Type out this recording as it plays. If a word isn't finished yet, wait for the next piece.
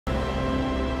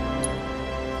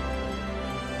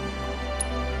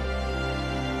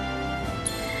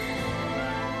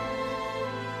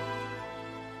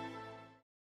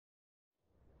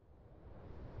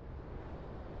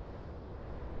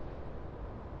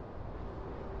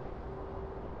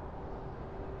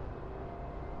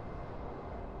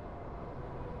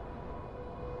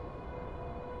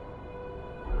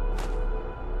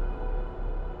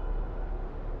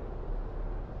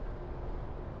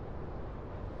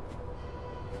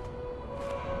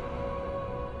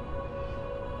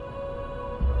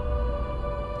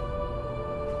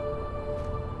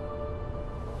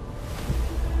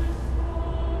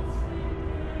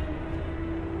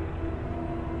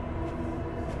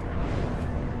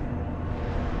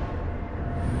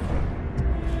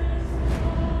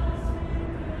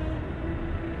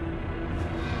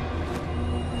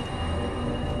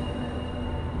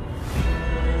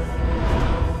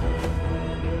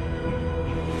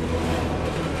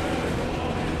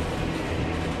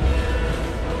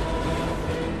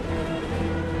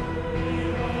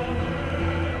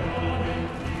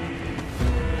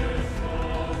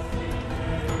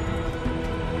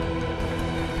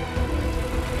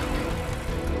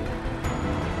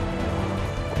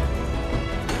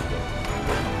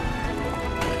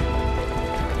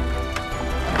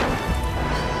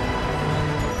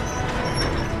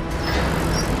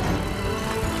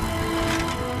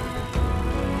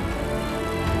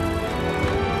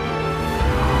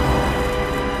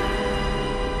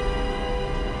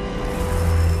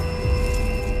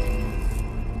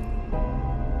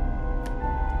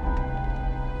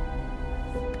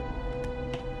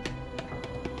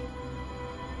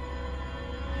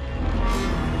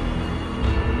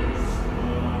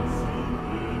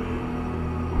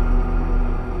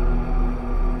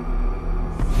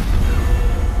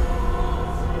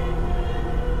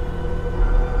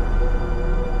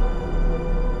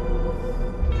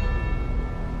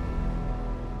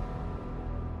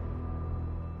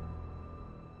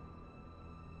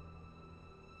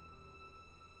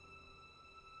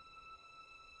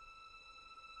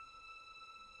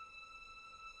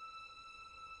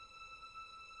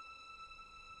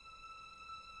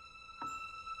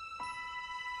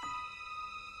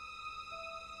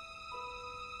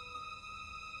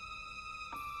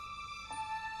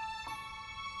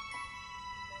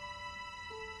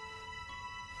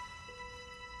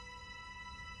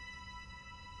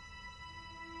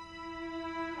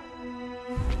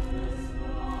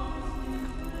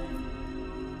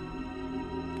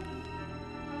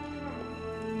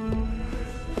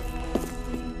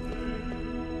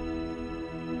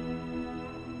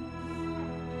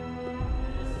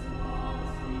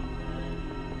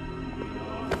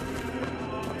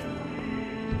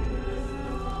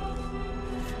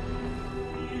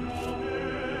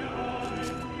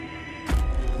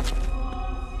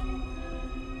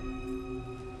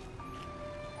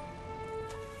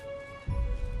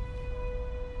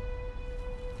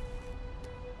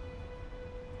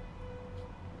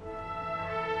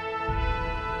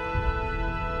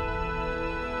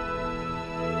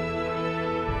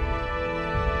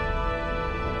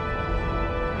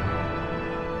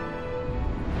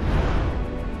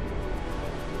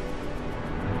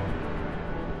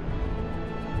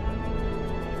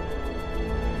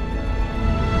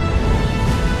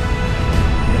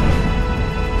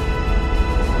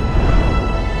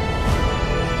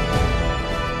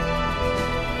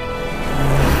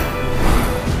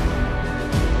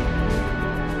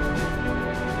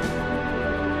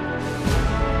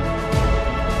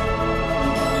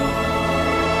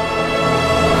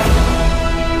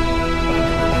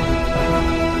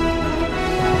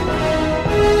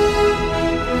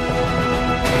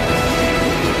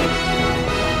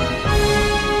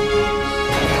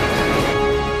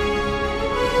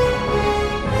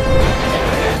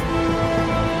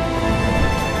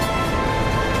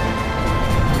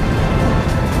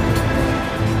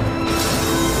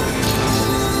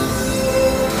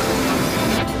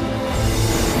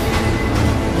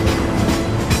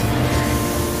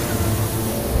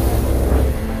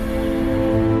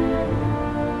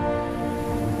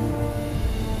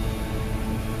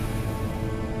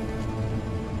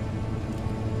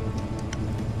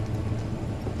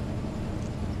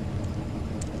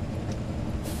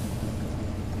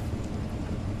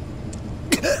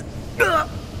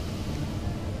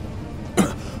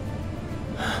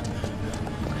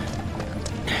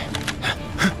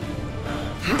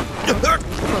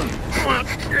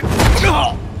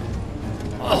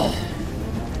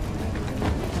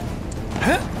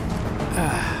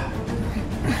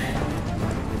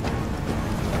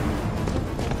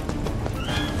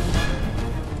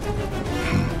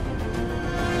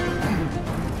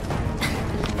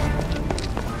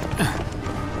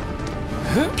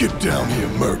Get down here,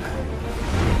 Merc.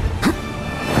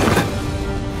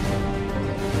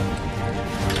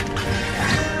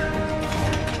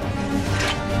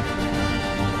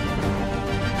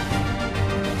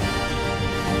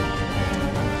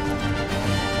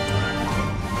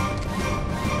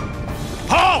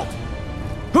 Halt!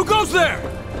 Who goes there?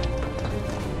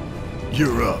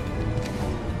 You're up.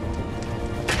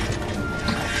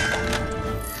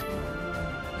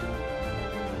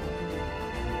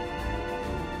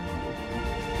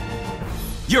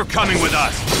 You're coming with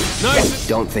us. Nice.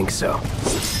 Don't think so.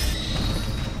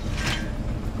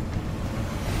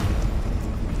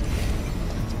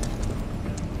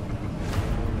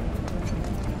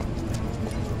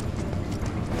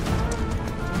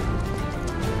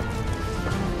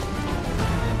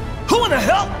 Who in the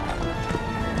hell?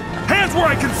 Hands where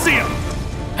I can see them.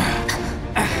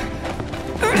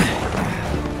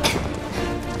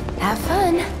 Have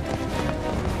fun.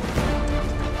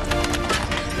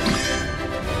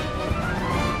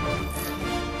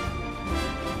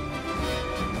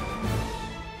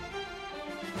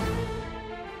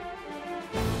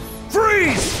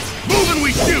 Freeze! Move and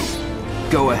we shoot!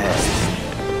 Go ahead.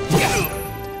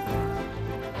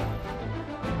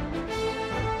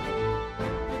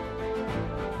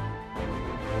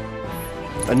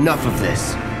 Enough of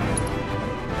this.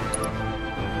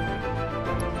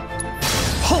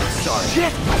 Oh, sorry.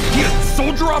 Shit! You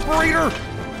soldier operator!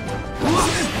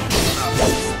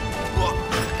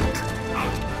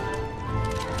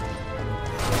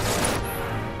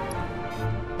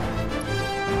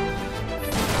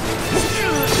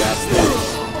 That's this.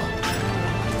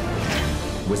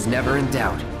 Was never in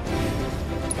doubt.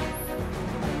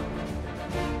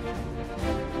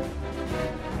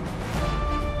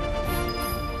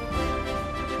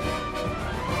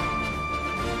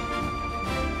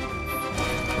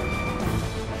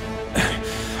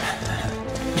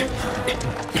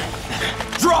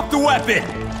 Drop the weapon!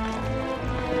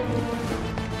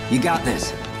 You got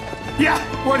this. Yeah,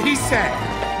 what he said.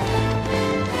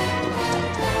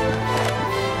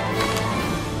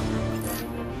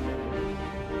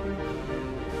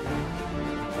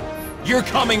 You're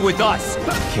coming with us!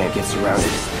 Can't get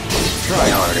surrounded. Try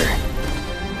harder.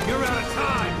 You're out of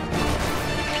time!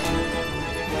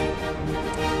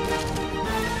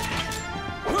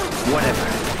 Whatever.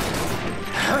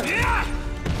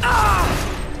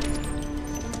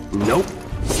 Nope.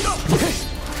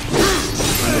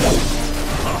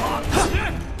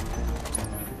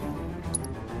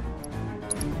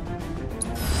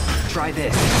 Try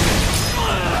this.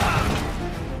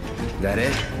 That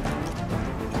it?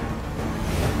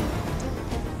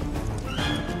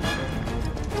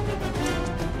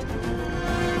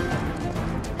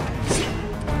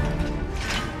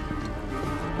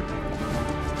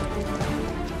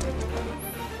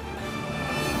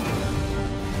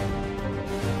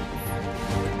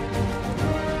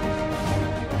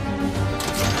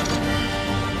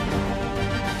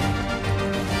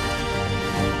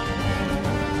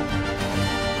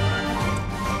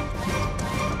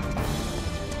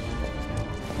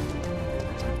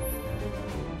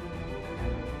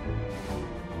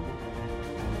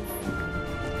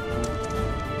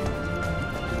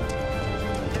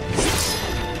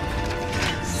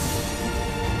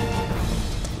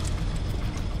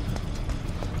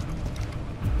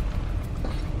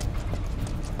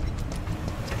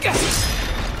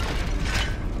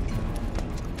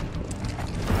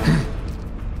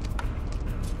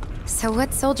 So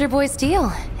what's Soldier Boy's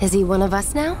deal? Is he one of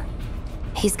us now?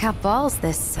 He's got balls,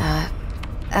 this,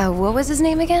 what was his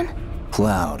name again?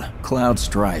 Cloud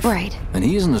Strife. Right. And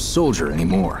he isn't a soldier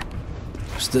anymore.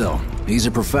 Still, he's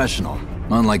a professional,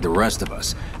 unlike the rest of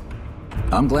us.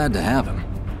 I'm glad to have him.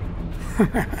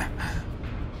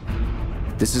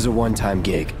 This is a one-time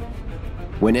gig.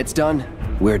 When it's done,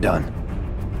 we're done.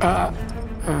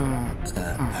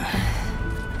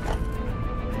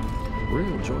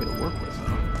 Real joy to work with,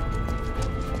 though.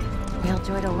 Real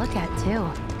joy to look at, too.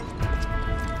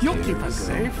 You'll keep us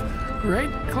safe,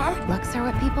 right, Cloud? Looks are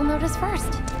what people notice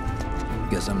first.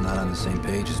 Guess I'm not on the same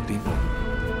page as people.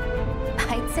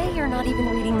 I'd say you're not even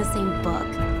reading the same book.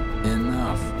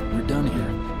 Enough. We're done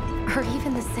here. Or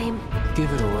even the same...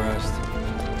 Give it a rest.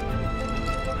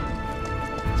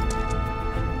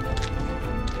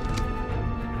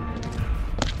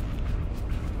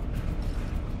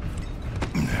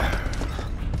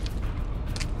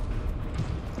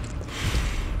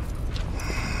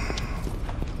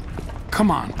 Come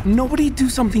on, nobody do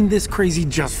something this crazy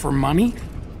just for money.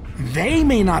 They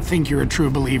may not think you're a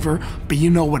true believer, but you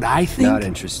know what I think? Not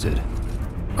interested.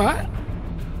 What?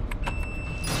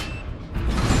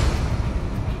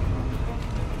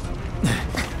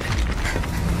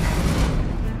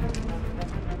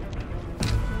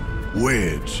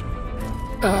 Wedge.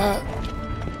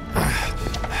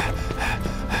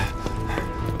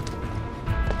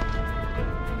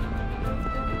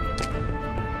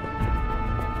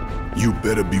 You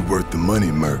better be worth the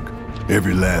money, Merc.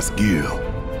 Every last gill.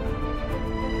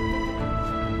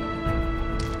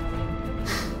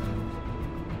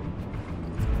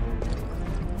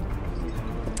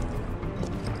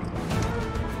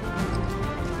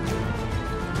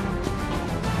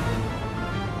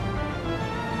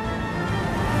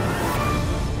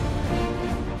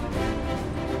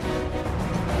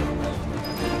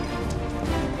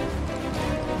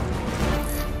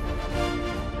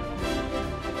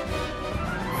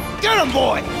 Get him,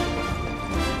 boy!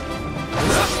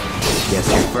 Guess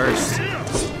you're first.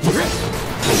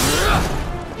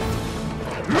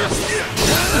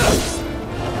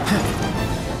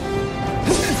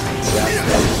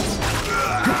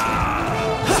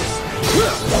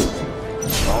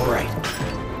 All right.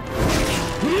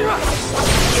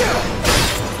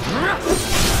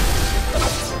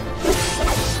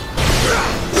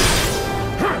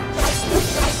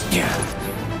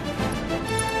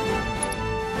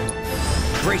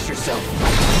 Brace yourself.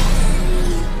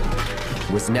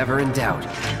 Was never in doubt.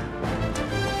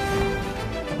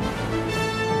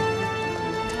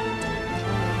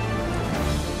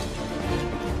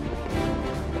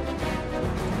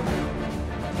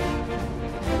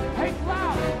 Hey,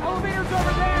 Cloud! Elevator's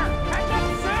over there! Catch up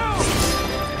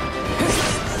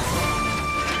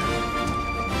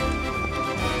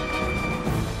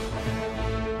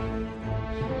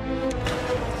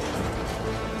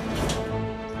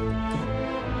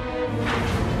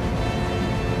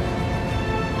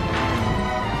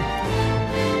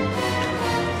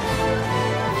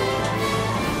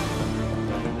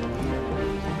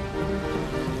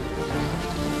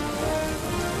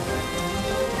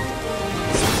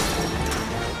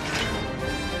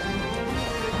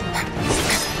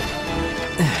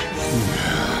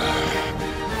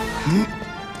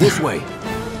This way.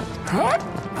 Huh?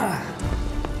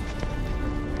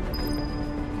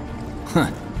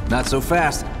 Huh. Not so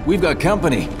fast. We've got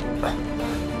company.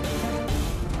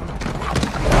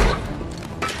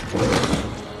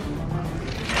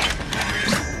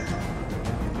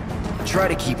 Try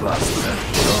to keep up.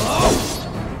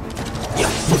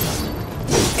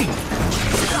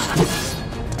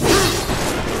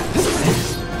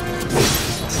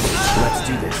 Let's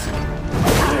do this.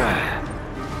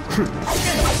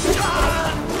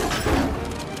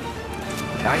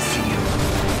 I see you.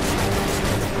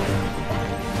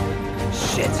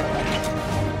 Shit.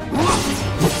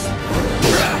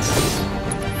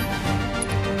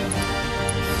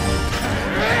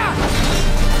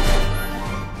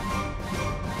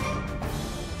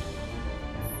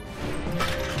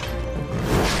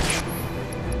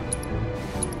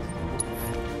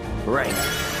 Right.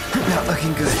 Not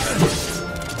looking good.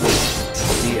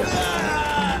 See ya.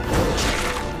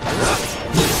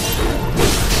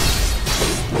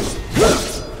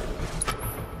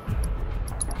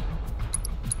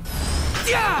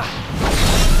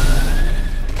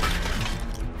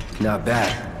 Not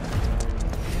bad.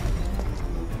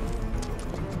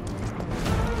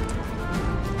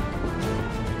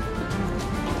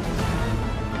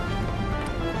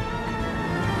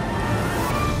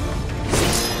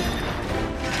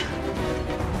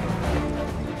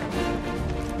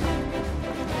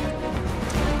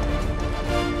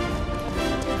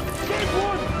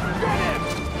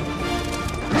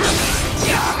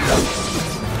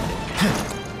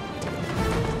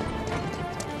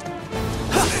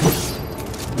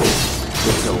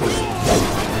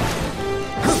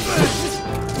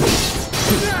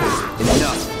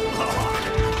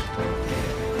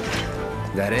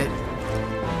 That it?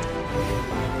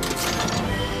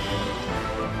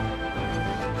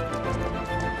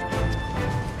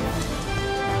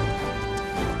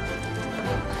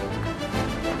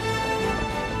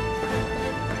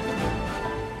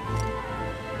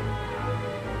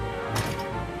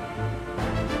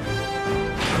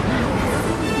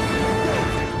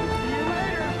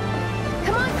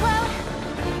 Come on, Cloud!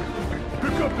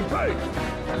 Pick up the pace!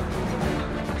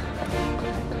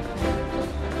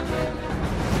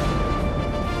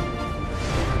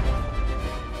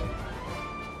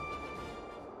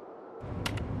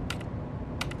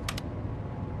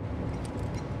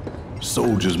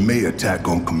 Soldiers may attack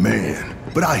on command,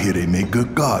 but I hear they make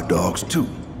good guard dogs too.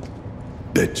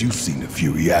 Bet you've seen a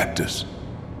few reactors.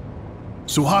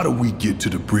 So how do we get to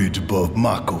the bridge above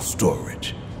Mako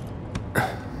storage?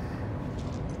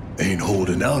 Ain't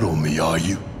holding out on me, are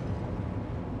you?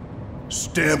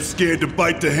 Stamp scared to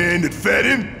bite the hand that fed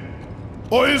him?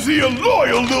 Or is he a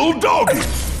loyal little doggy?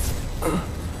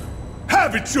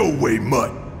 Have it your way, Mutt.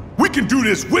 We can do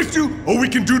this with you, or we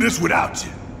can do this without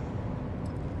you.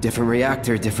 Different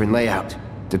reactor, different layout.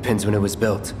 Depends when it was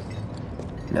built.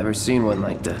 Never seen one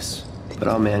like this, but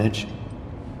I'll manage.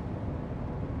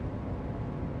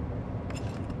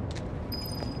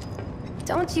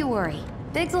 Don't you worry.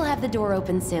 Biggs will have the door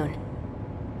open soon.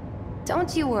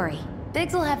 Don't you worry.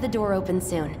 Biggs will have the door open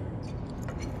soon.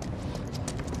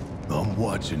 I'm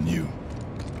watching you.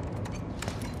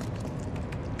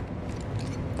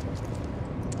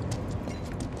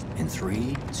 In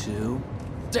 3, 2...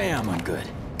 Damn, I'm good.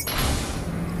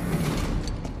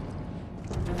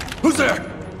 Who's there?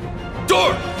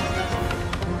 Door!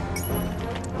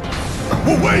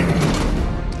 Well, wait!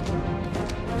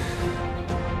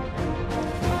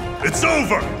 It's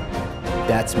over!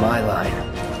 That's my line.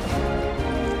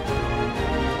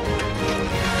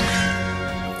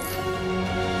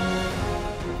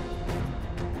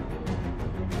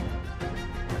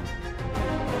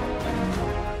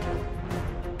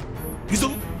 He's a...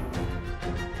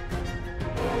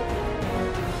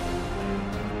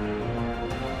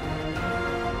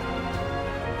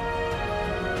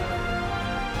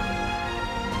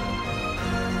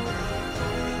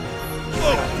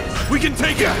 We can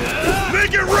take it!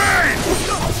 Make it rain!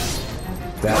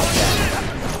 That's that.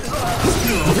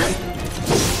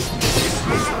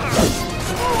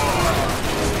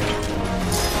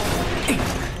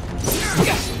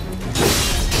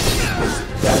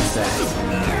 That's that.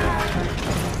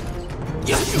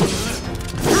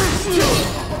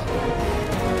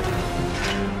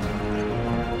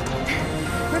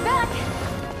 We're back.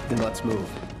 Then let's move.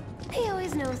 He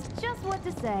always knows just what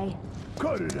to say.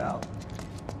 Cut it out.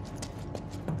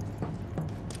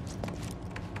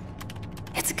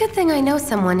 It's a good thing I know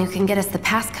someone who can get us the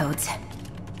passcodes.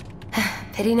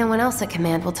 Pity no one else at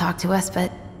command will talk to us,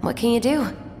 but what can you do?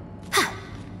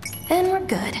 Then we're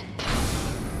good.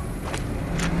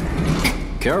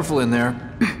 Careful in there.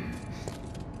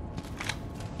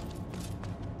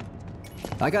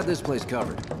 I got this place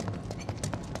covered.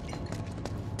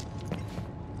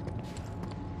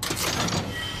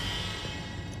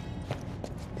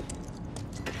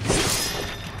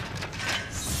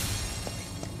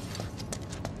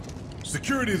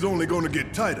 Security's only gonna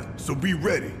get tighter, so be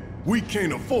ready. We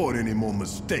can't afford any more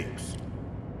mistakes.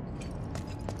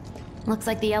 Looks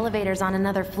like the elevator's on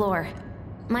another floor.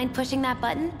 Mind pushing that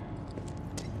button?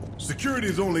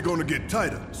 Security's only gonna get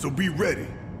tighter, so be ready.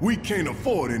 We can't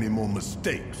afford any more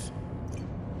mistakes.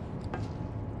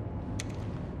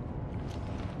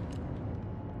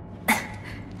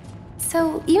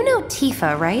 So, you know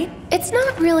Tifa, right? It's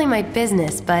not really my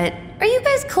business, but are you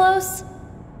guys close?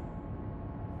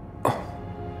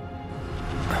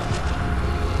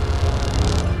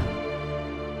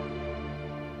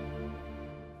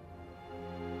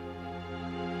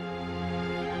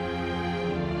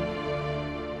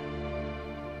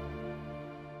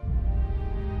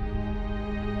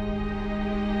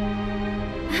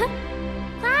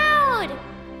 Cloud!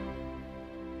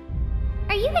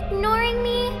 Are you ignoring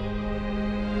me?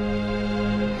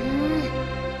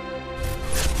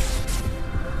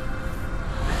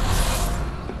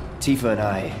 Tifa and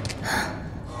I...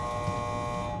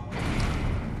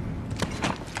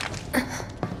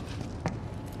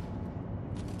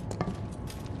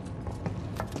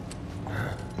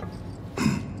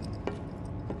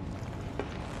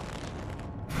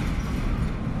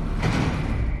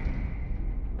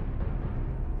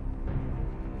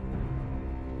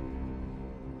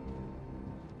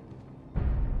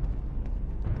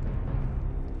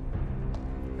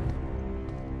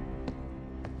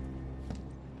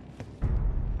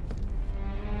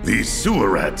 These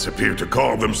sewer rats appear to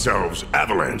call themselves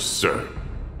Avalanche, sir.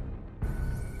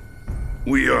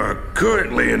 We are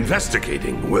currently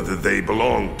investigating whether they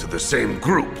belong to the same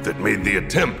group that made the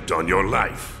attempt on your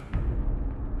life.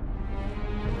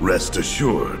 Rest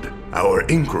assured, our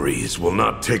inquiries will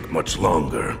not take much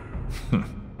longer.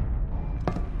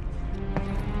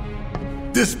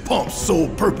 This pump's sole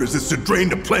purpose is to drain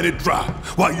the planet dry.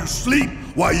 While you sleep,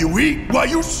 while you eat, while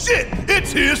you shit,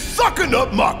 it's here sucking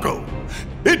up Mako.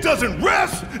 It doesn't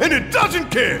rest, and it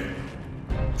doesn't care.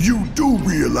 You do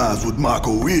realize what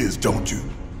Mako is, don't you?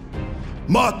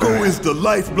 Mako is the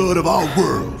lifeblood of our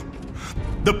world.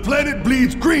 The planet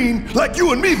bleeds green like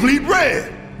you and me bleed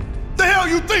red. The hell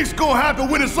you think's gonna happen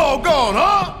when it's all gone,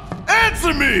 huh?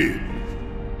 Answer me!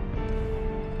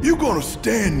 You gonna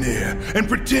stand there and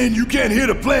pretend you can't hear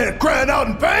the planet crying out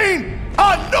in pain?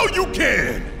 I know you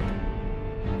can!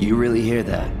 You really hear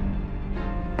that?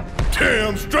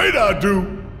 Damn straight I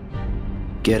do!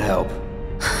 Get help.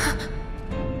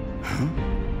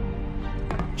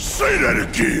 Say that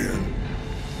again!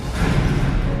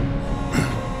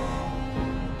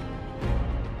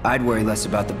 I'd worry less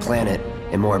about the planet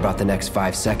and more about the next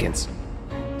 5 seconds.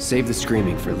 Save the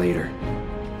screaming for later.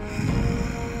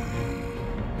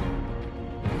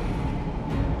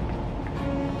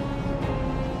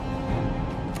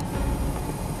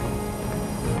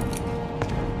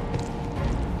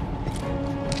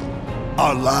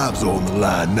 Our lives are on the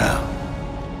line now.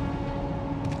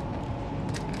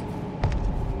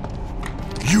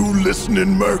 You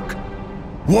listening, Merc?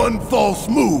 One false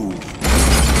move,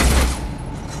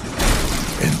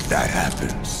 and that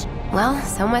happens. Well,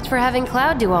 so much for having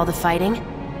Cloud do all the fighting.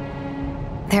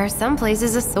 There are some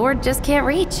places a sword just can't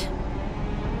reach.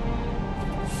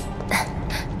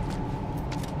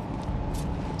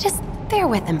 Just bear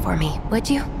with him for me, would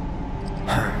you?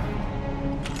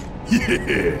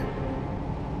 Yeah.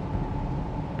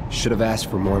 Should have asked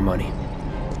for more money.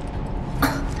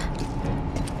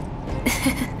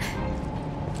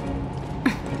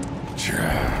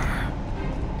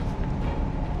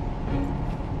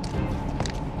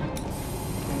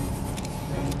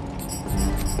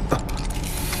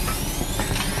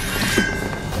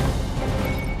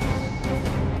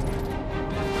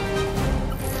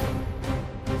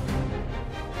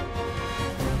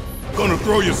 Gonna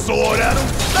throw your sword at him?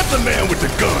 Let the man with the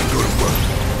gun go to work.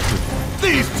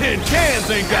 These tin cans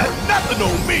ain't got nothing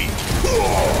on me.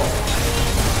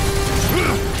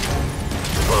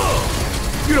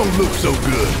 You don't look so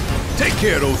good. Take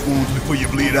care of those wounds before you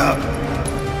bleed out.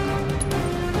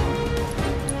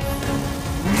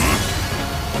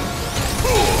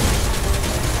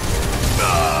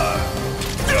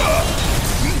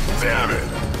 Damn it!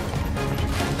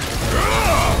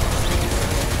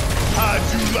 How'd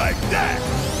you like that?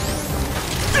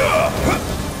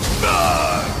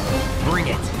 Bring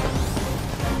it.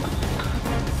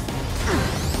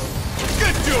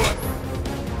 Get to it!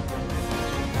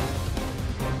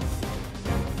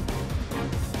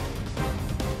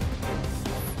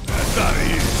 That's out of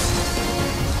here.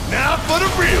 Now for the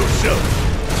real show.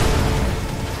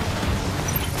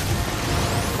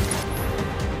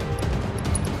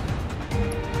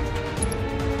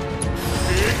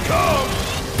 Here it comes.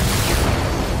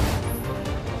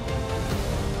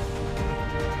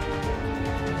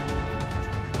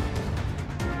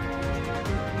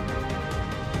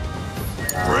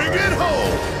 Bring it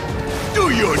home! Do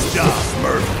your job,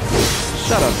 Murph!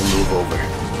 Shut up and move over.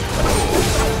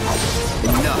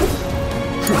 Enough.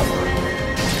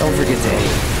 Don't forget to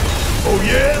aim. Oh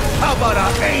yeah? How about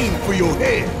I aim for your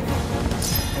head?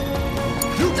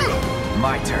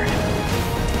 My turn.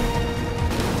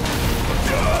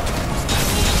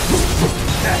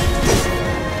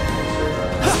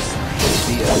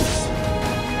 See ya.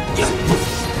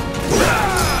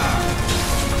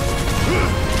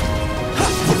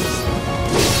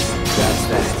 That's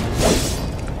that.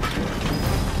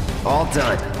 All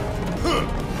done.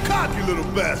 Cocky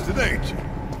little bastard, ain't you?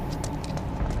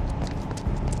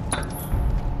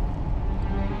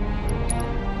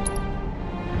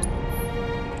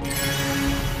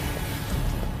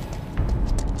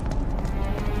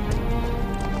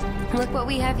 Look what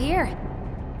we have here.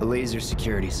 A laser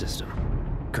security system.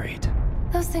 Great.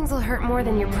 Those things will hurt more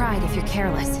than your pride if you're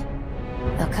careless.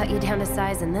 They'll cut you down to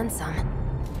size and then some.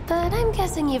 But I'm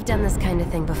guessing you've done this kind of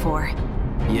thing before.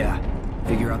 Yeah.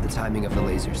 Figure out the timing of the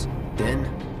lasers. Then,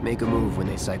 make a move when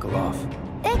they cycle off.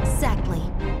 Exactly.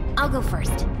 I'll go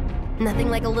first. Nothing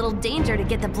like a little danger to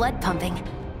get the blood pumping.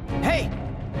 Hey!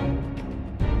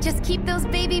 Just keep those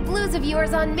baby blues of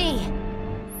yours on me.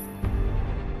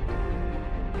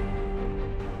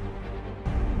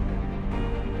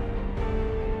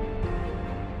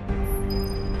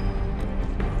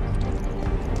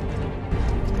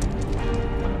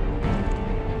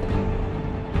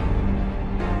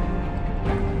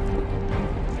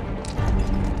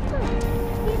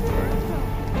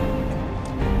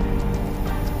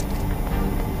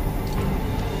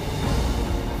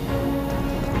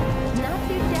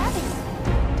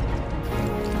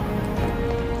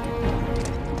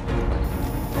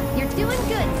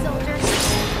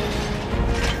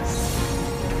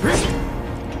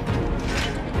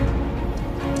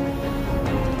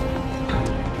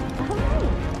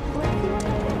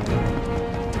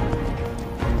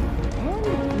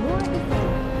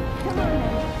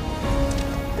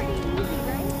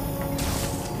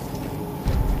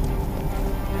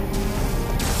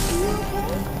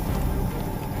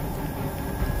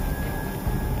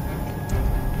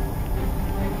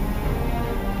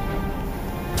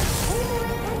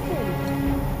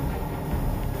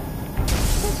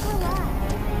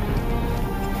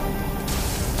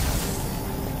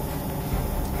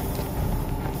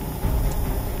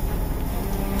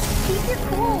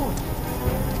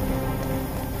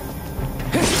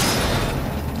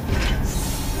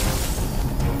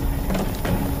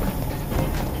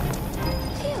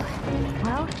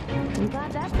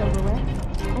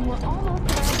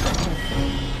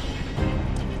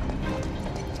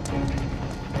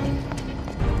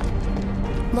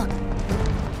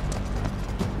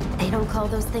 don't call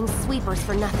those things sweepers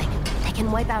for nothing. They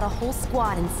can wipe out a whole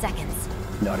squad in seconds.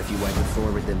 Not if you wipe the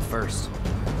floor with them first.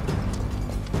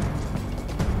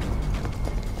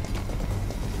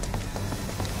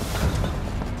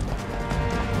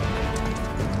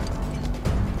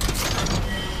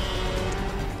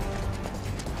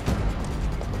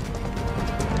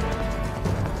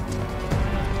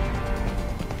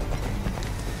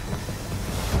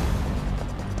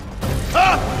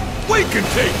 We can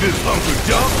take this hunk of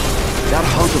junk! That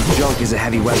hunk of junk is a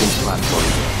heavy weapons platform.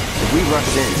 If we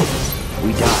rush in,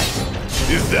 we die.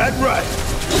 Is that right?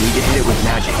 We need to hit it with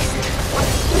magic.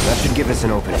 That should give us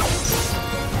an opening.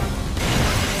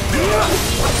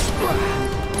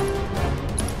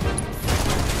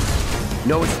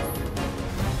 No, it's...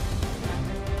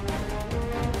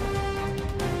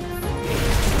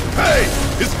 Hey!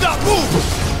 It's not moving!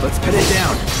 Let's pin it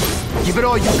down. Give it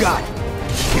all you got.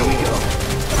 Here we go.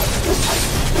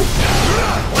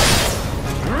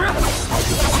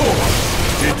 Of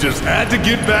course. It just had to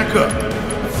get back up.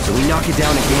 So we knock it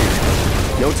down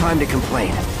again. No time to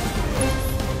complain.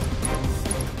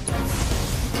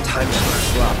 Time to start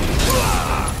sloppy.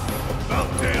 About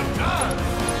damn time.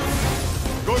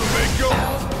 Gonna make your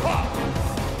pop.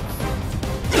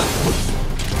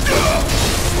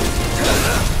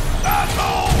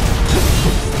 Asshole!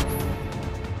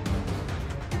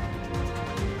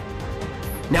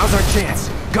 Now's our chance.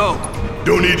 Go!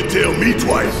 Don't need to tell me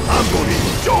twice. I'm gonna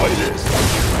enjoy this.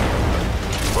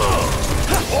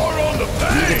 Or on the Leave it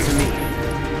bang! to me.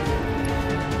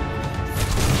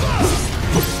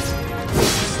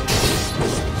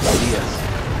 See ya.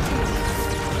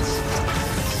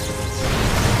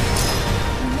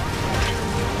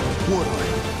 What are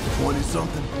you,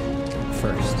 20-something?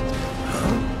 First.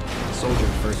 Soldier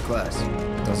first class.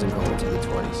 Doesn't go into the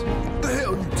 20s. The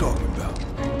hell you talking about?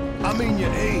 I mean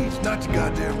your age, not your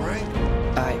goddamn rank.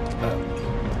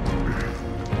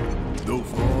 Though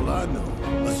for all I know,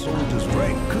 a soldier's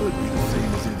rank could be the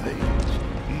same as his age.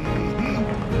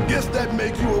 Guess that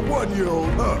makes you a 1-year-old,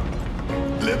 huh?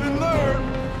 Live and learn.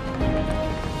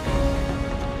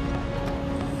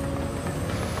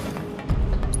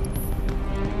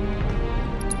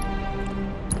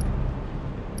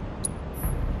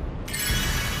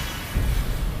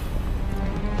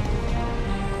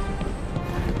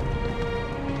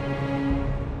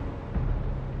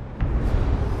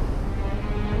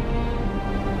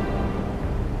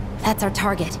 That's our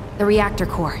target, the reactor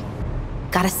core.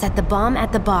 Gotta set the bomb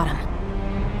at the bottom.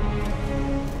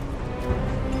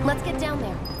 Let's get down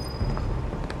there.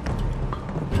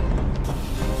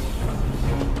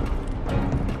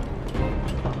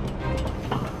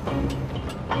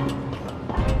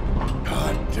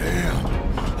 God damn.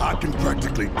 I can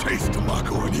practically taste the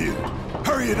Mako in here.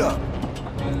 Hurry it up.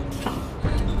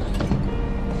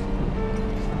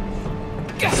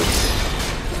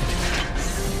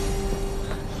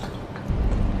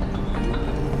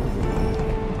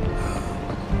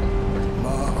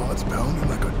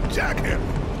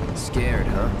 Scared,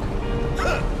 huh?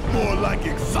 More like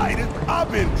excited. I've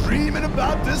been dreaming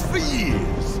about this for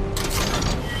years.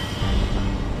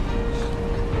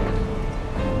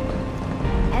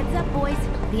 Heads up, boys.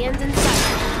 The end's in sight.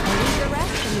 I leave the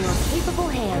rest in your capable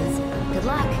hands. Good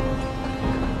luck.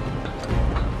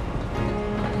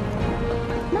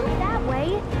 Not that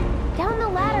way. Down the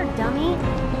ladder, dummy.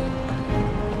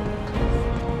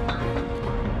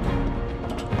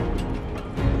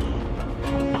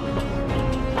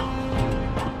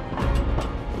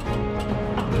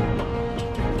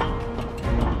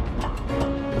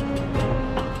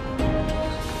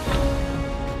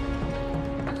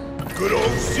 Good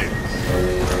old shit.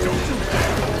 Don't you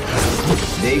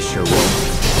They sure will.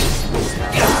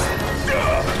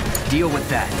 Deal with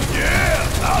that. Yeah,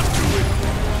 I'll do it.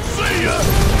 See ya!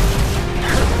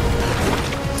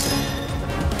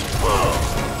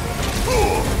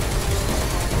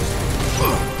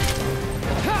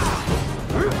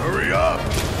 Hurry up!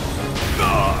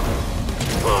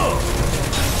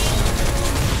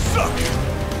 Suck it!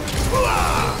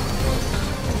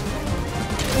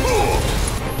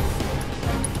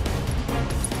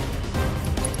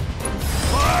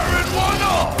 Firing one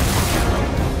off!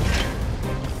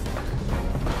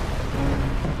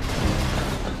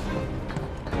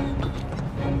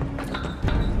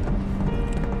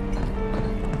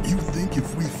 You think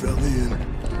if we fell in,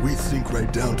 we'd sink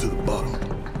right down to the bottom?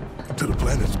 To the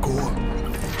planet's core?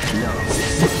 No.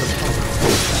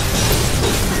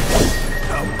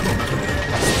 How come?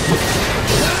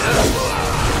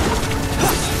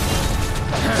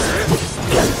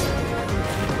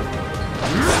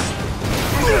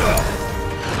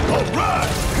 All right,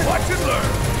 watch and learn.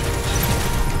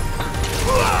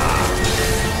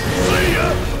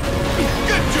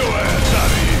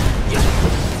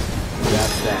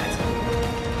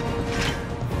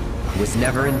 was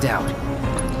never in doubt.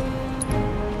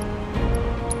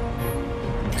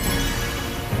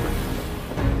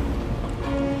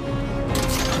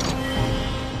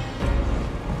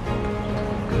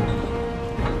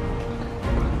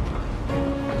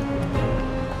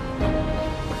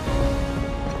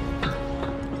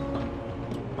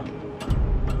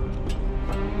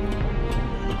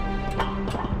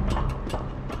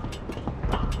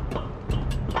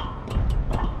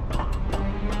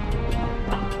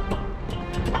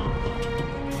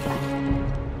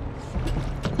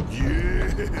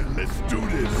 Let's do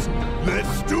this!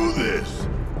 Let's do this!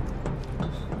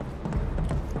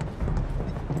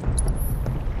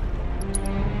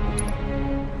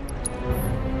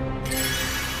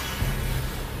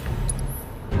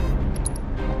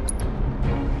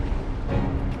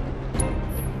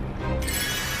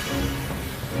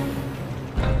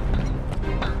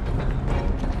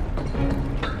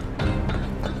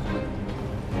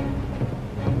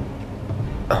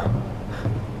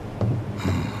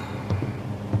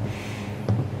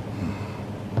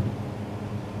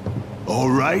 All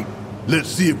right, let's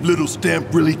see if Little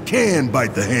Stamp really can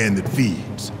bite the hand that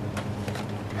feeds.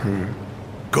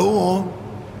 Go on,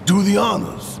 do the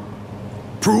honors.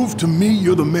 Prove to me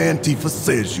you're the man Tifa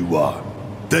says you are.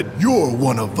 That you're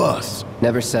one of us.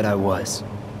 Never said I was.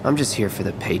 I'm just here for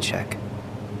the paycheck.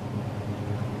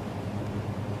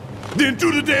 Then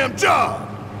do the damn job!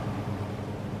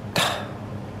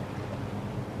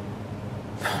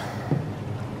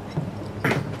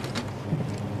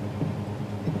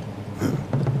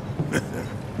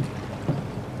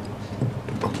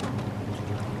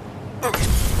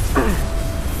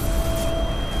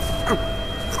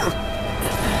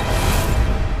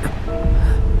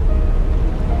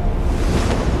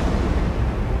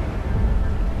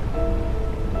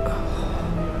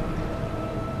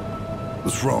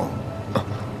 What's wrong?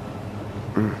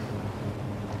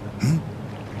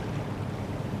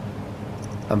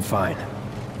 I'm fine.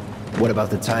 What about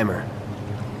the timer?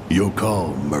 Your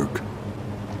call, Merc.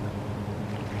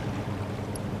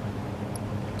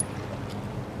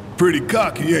 Pretty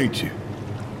cocky, ain't you?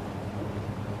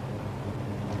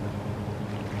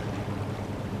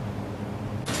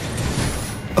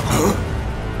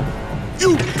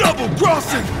 You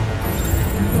double-crossing!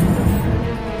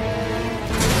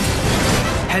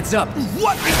 Heads up!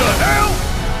 What in the hell?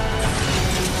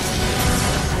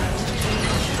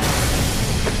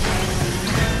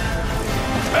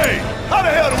 Hey, how the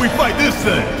hell do we fight this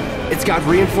thing? It's got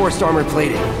reinforced armor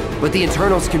plating, but the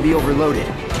internals can be overloaded.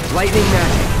 Lightning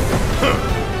magic.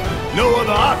 No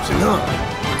other option, huh?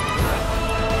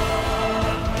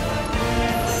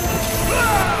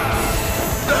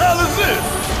 The hell is this?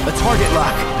 A target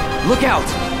lock. Look out!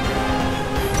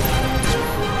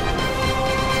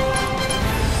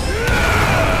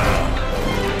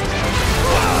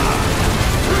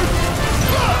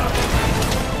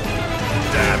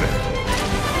 Damn it!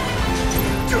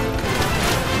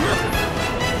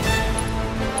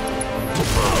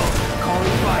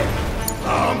 Calling fire.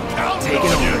 I'm counting Take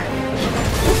it on you.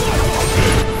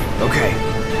 Okay.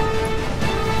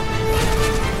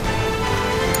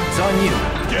 It's on you.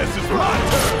 Guess it's my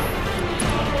turn.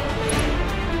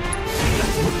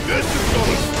 This is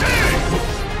gonna sting!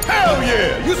 Hell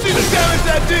yeah! You see the damage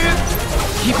I did?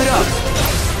 Keep it up.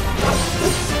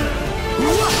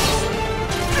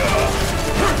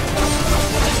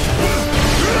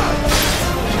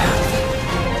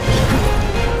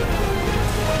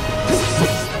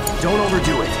 Don't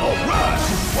overdo it. All right,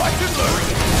 watch and learn.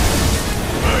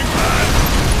 Bang, bang.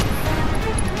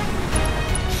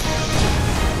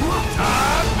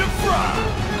 Time to fry.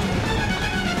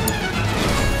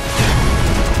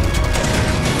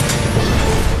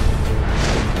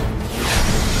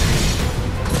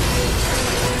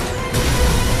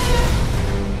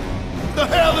 The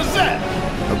hell is that?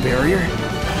 A barrier?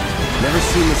 Never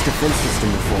seen this defense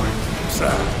system before.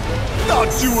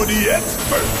 Thought you were the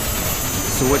expert.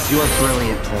 So what's your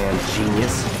brilliant plan,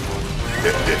 genius?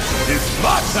 It's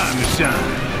my time to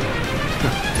shine.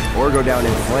 Or go down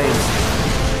in flames.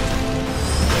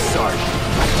 Sorry.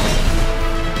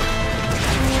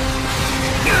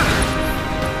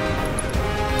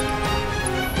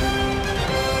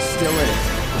 Still in it.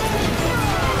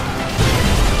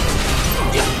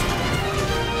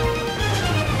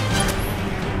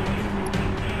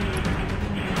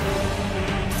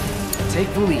 Take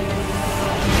the lead.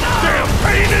 Damn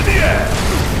pain in the ass!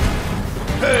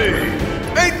 Hey,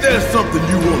 ain't that something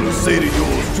you want to say to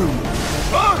yours too?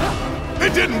 Huh?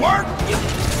 It didn't work?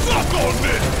 Suck on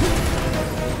this!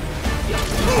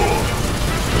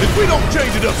 If we don't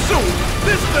change it up soon,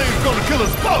 this thing's gonna kill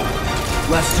us both!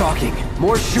 Less talking,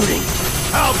 more shooting.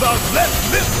 How about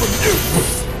let's lift from you?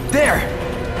 There!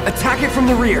 Attack it from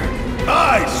the rear!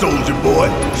 Alright, soldier boy.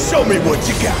 Show me what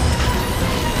you got.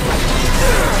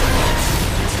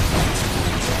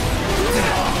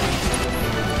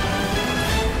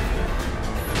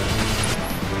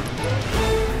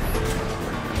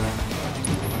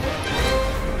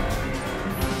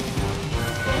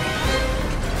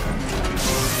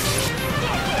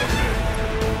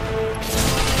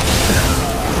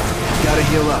 Gotta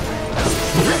heal up.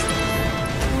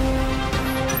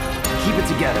 Keep it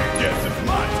together. Guess it's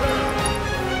my turn.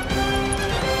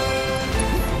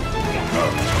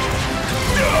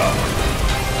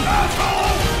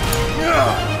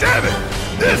 Damn it!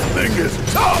 This thing is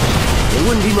tough! It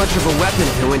wouldn't be much of a weapon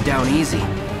if it went down easy.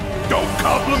 Don't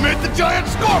compliment the giant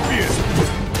scorpion!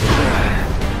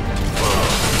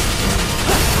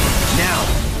 Now,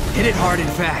 hit it hard and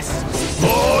fast.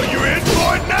 Oh, you're in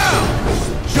for it now!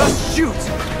 Just shoot!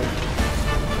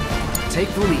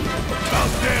 Take the lead. About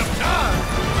damn time!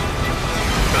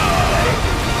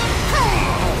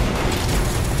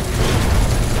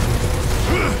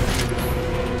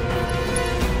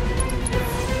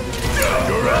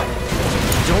 You're up!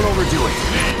 Don't overdo it.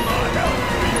 Need my help.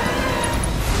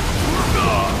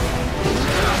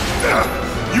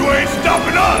 You ain't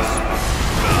stopping us!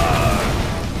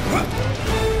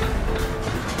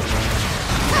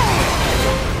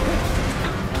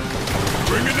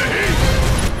 Bring in the heat!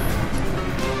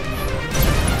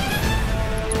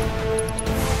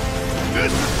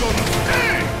 This is gonna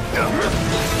sting!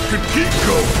 Could keep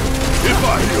going if I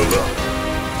heal up.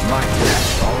 My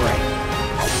best, all right.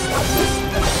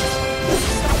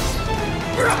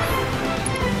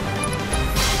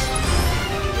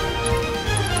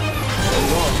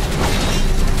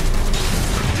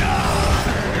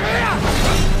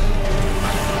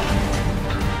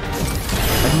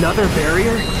 Another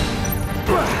barrier?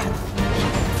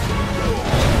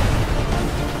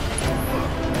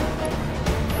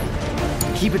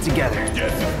 Keep it together.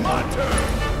 Guess it's my turn.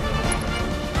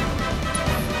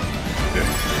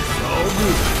 It's all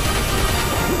good.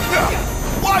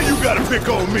 Why you gotta pick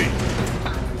on me?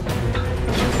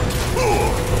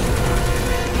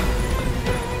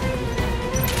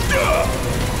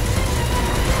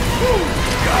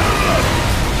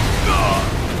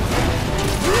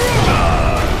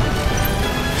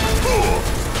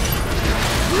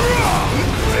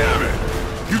 Damn it!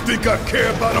 You think I care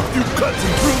about a few cuts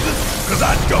and bruises? 'Cause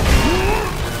I don't.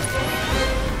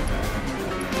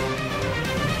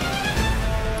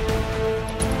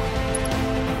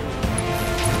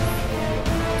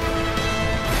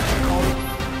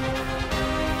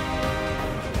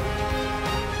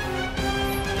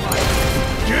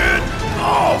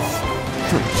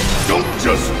 Don't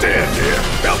just stand there!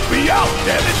 Help me out,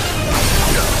 damn it!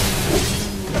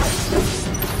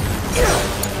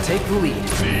 Take the lead.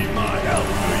 Need my help,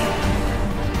 do you?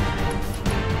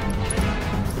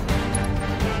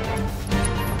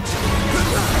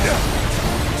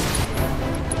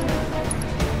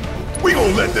 We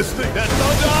gonna let this thing that's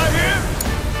under our here?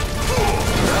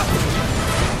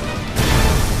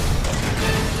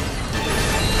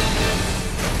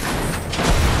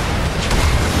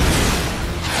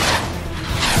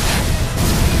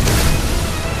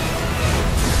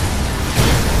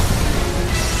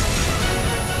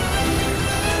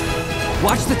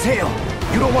 Watch the tail.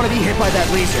 You don't want to be hit by that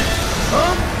laser.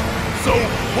 Huh? So,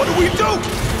 what do we do?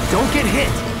 Don't get hit.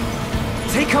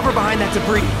 Take cover behind that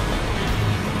debris.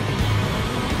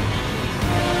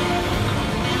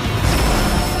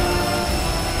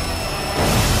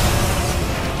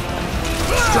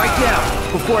 Strike now,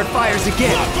 before it fires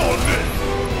again. Lock on this!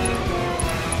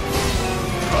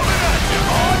 Coming at you,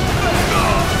 hard!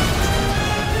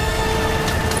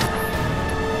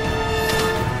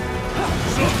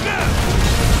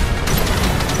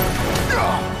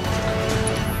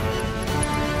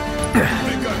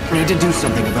 Need to do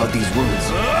something about these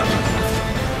wounds.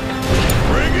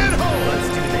 Bring it home! Let's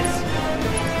do this.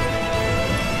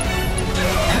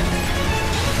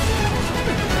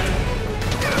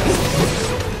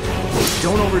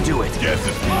 Don't overdo it. Guess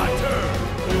it's my turn.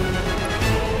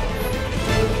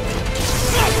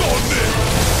 Lock on this!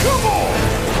 Come on!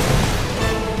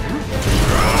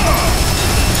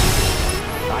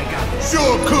 I got this.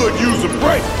 Sure could use a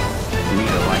break. Need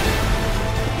a light.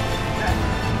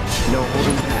 No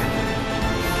holding back.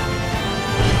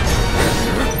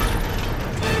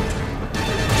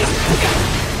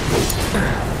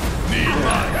 Need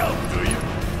my help, do you?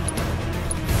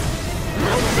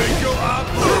 Make your eye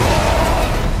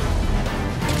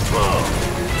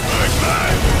bang,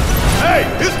 bang. Hey,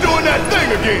 it's doing that thing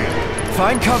again!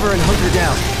 Find cover and hunker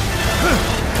down.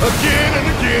 Again and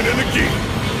again and again.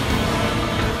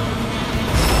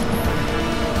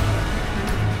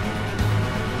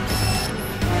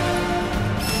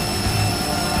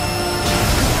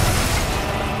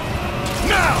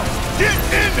 Now, get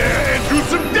in there and do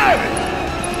some damage!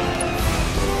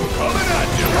 Coming at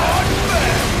you hard and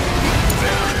fast!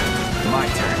 My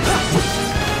turn.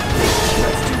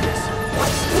 Let's do this.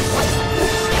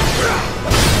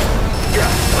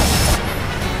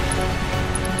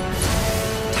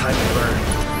 Time to burn.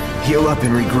 Heal up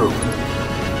and regroup.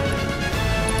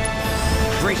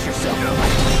 Brace yourself.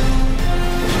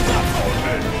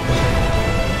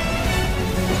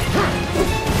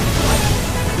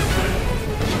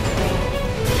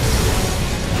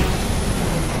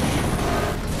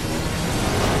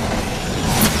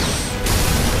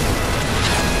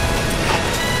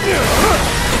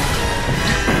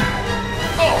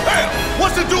 Oh, hell!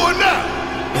 What's it doing now?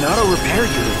 An auto repair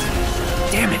unit.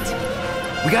 Damn it.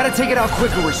 We gotta take it out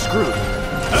quick or we're screwed. Oh,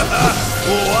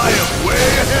 I am way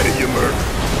ahead of you, Merc.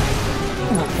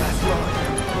 Won't last long.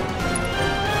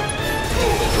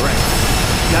 Right.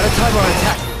 Gotta time our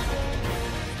attack.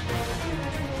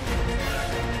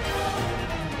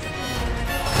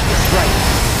 Right.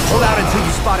 Hold out until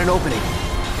you spot an opening.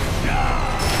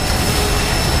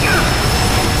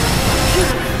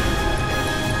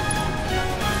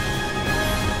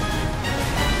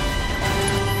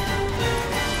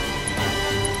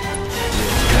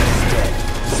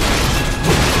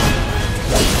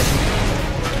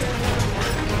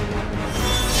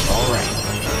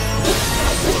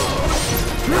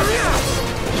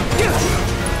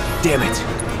 Damn it.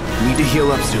 Need to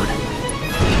heal up soon.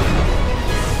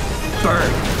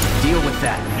 Burn. Deal with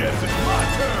that. Yes, it's my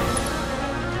turn.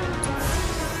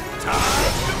 Time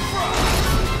to fry.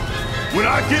 When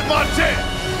I get my chance.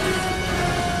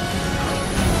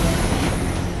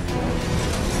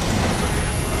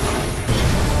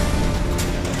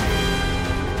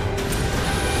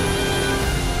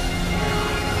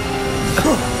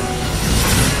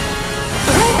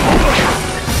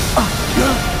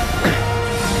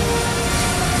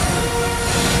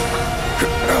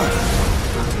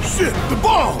 Shit, the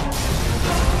bomb!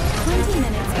 20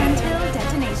 minutes until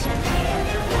detonation.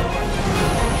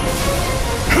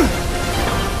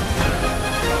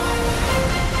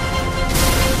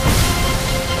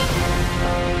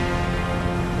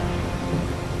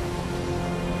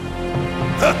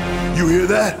 You hear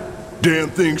that? Damn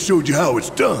thing showed you how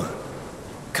it's done.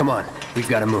 Come on, we've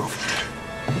gotta move.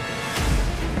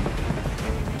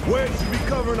 Wedge should be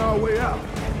covering our way out.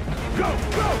 Go,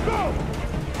 go, go!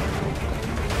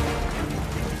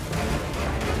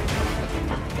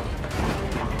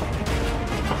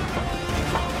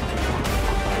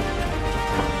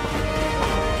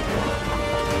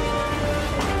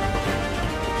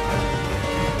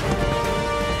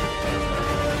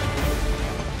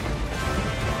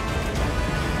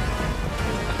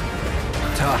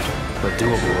 Tough, but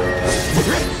doable.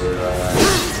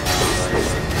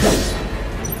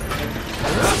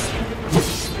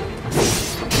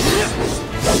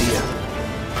 See ya.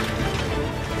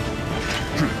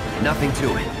 Nothing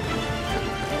to it.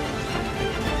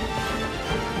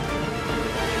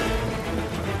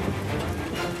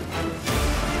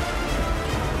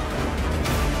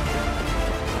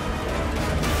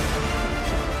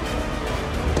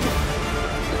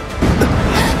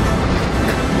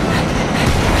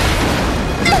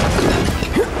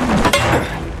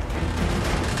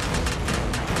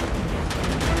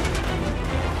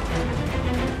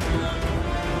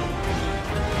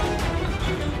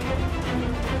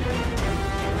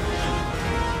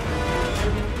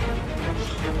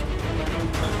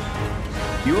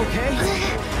 You okay?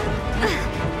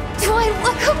 Do I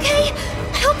look okay?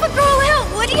 Help a girl out,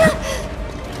 would you?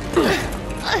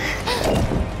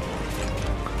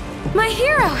 My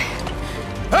hero!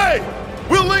 Hey!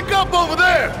 We'll link up over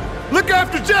there! Look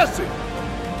after Jesse!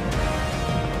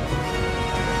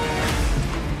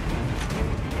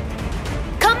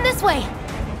 Come this way!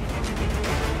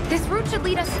 This route should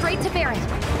lead us straight to Barrett.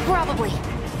 Probably.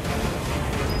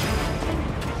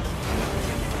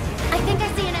 I think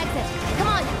I see an exit. Come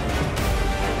on!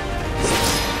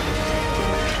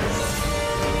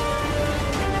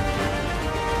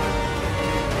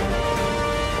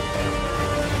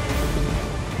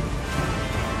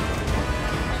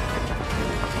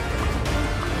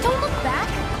 Don't look back!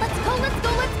 Let's go, let's go,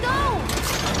 let's go!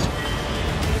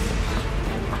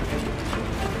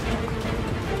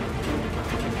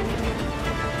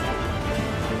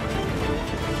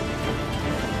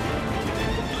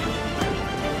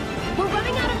 We're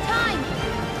running out of time!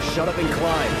 Shut up and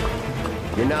climb.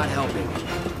 You're not helping.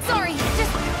 Sorry,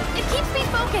 it keeps me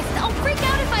focused. I'll freak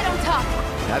out if I don't talk.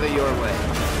 Have it your way.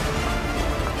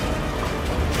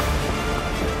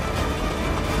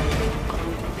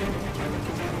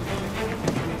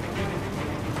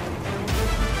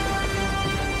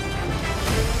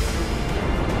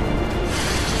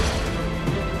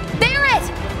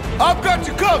 I've got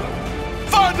you covered!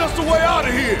 Find us a way out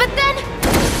of here! But then...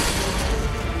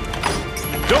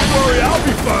 Don't worry, I'll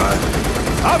be fine.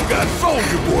 I've got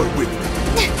Soldier Boy with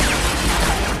me.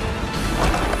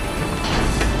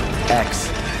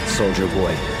 X, Soldier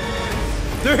Boy.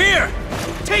 They're here!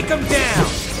 Take them down!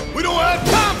 We don't have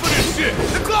time for this shit!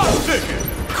 The clock's ticking!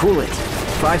 Cool it.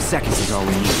 5 seconds is all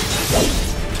we need.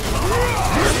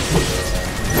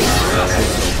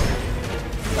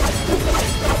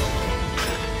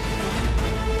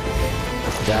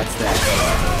 That's that.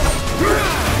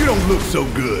 You don't look so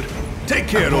good. Take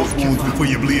care of those wounds before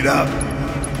you bleed out.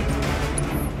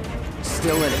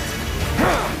 Still in it.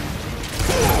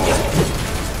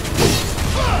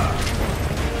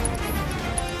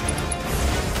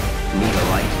 Need a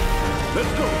light?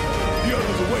 Let's go. The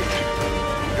others are waiting.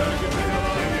 Gotta get the hell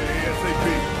out of here ASAP.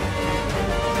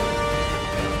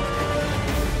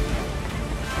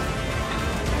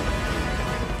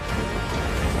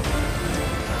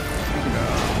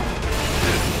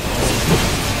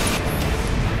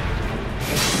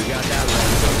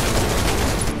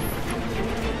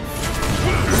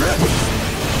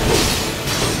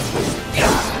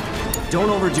 Don't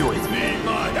overdo it. Need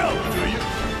my help, do you?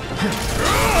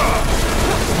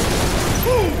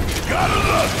 Ooh, gotta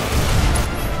love it.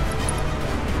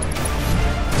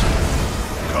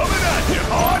 Coming at you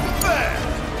hard and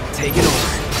fast. Take it over.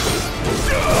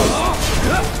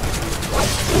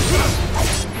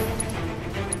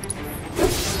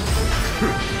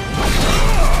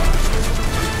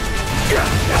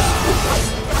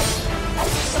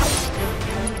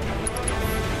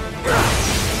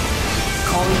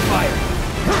 Calling fire.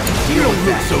 You don't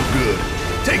look so good.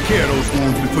 Take care of those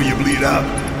wounds before you bleed out.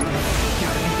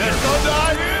 That's gonna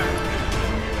die here?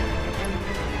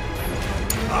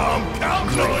 I'm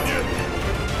counting on you.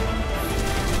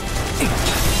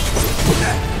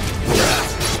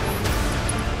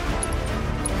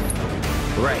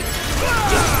 Right.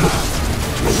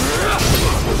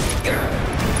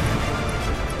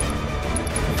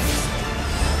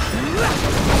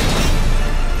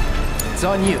 It's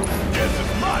on you. Guess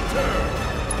it's my turn.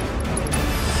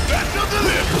 Special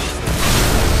delivery.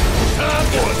 Time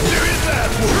for a serious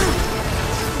ass whoop.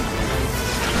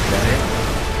 That it?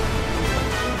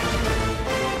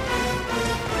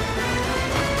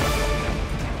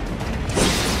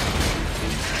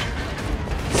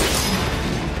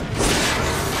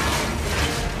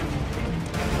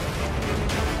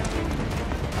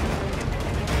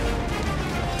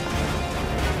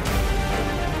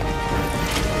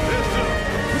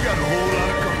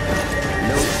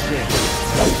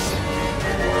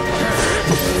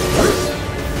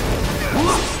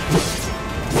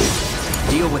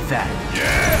 Deal with that.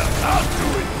 Yeah, I'll do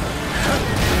it.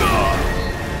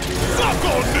 Suck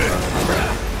on this.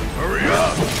 Hurry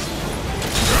up.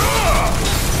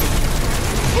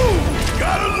 Ooh,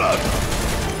 gotta love it.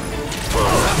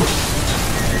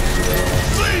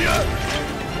 See ya.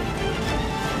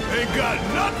 Ain't got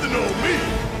nothing on me.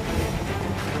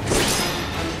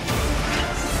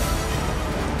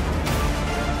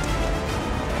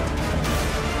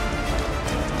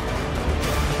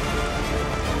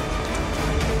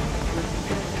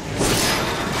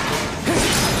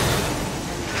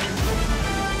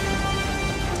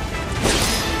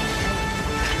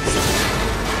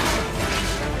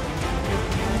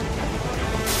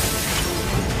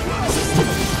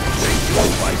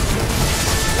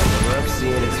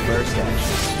 Seeing his first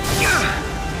action.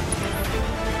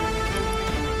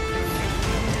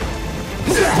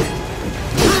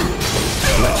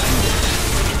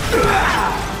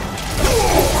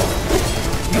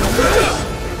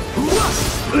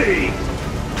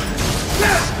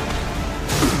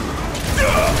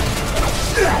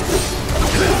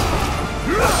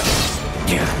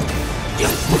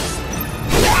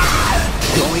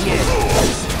 Going in.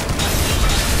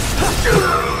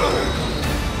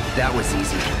 That was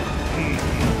easy.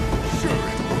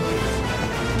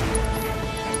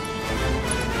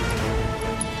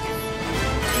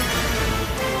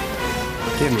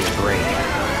 Give me a break.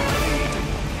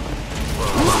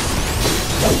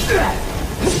 See ya.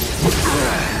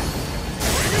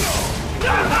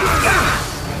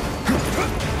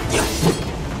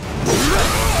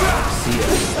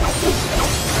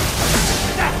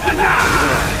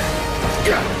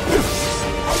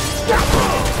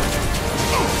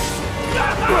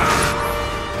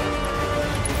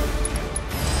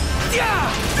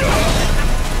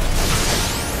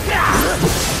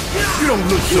 don't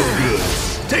look so good.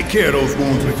 Take care of those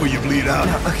wounds before you bleed out.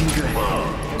 Not looking good.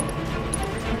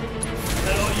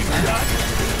 Hell, you got it.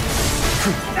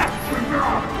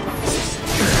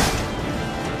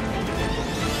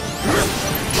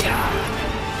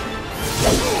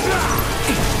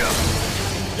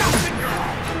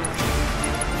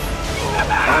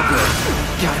 All good.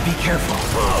 Gotta be careful.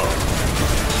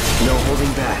 No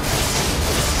holding back.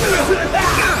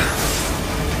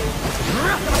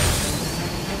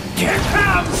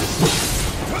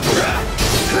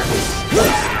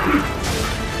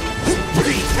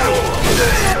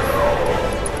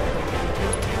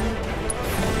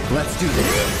 Let's do this.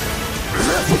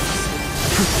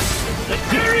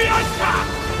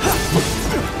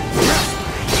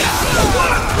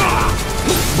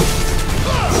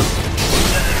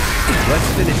 Let's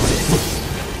finish this.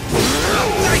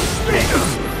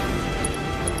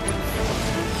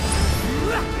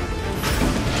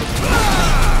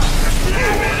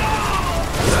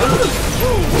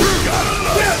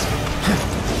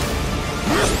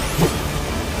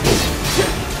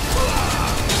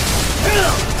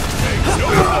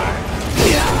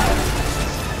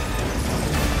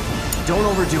 Don't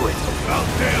overdo it. About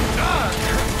damn time.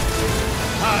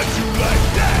 How'd you like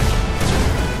that?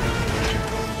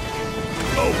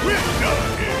 Oh, we're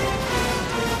done here.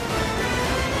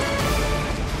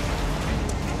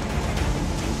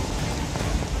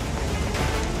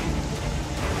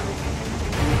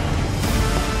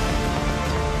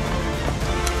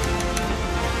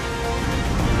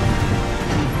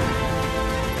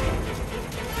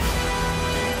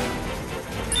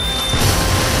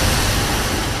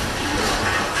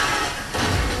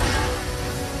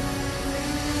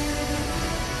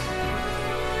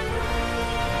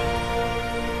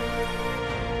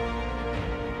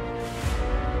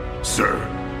 Sir.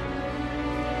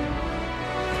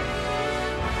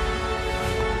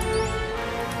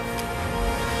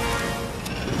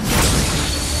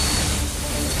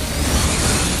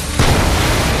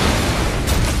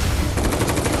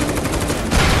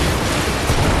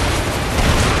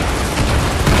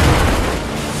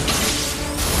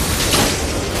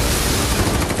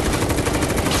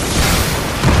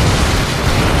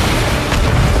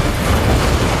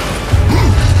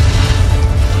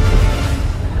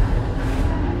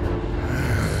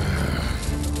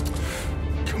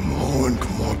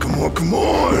 Come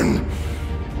on!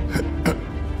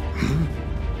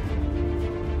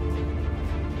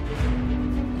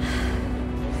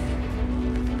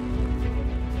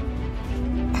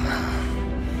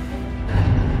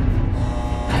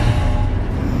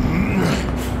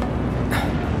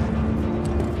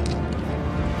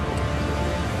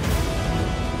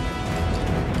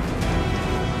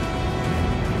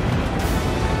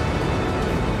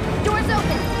 Doors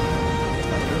open.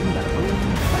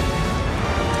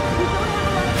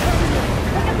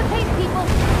 Pick up the pace, people.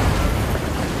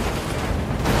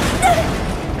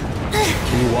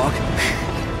 Can you walk?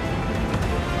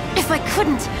 If I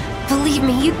couldn't, believe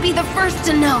me, you'd be the first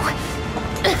to know.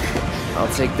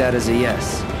 I'll take that as a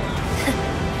yes.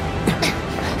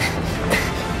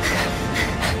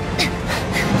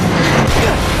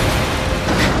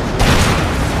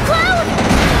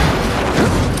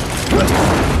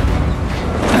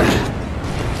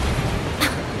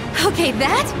 Okay,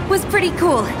 that was pretty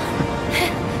cool.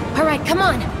 All right, come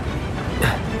on.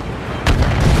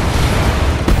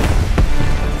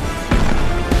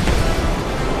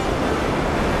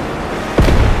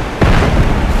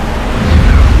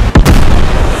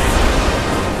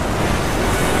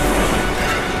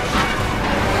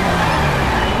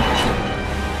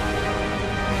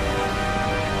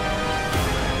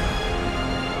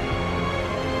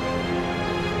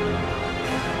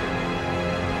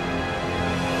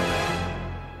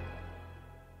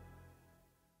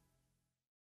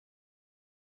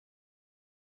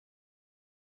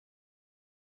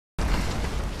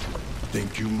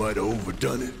 Think you might have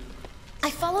overdone it? I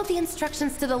followed the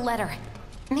instructions to the letter.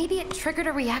 Maybe it triggered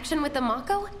a reaction with the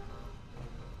Mako?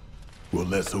 Well,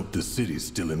 let's hope the city's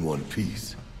still in one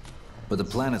piece. But the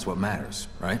planet's what matters,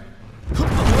 right?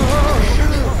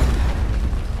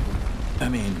 I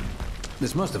mean,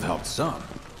 this must have helped some.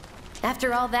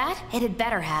 After all that, it had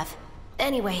better have.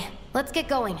 Anyway, let's get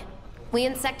going. We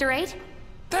in Sector 8?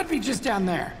 That'd be just down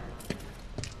there.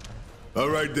 All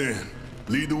right then,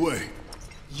 lead the way.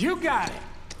 You got it.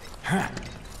 Huh.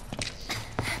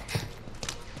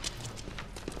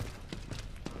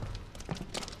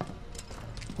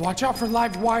 Watch out for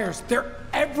live wires. They're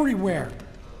everywhere.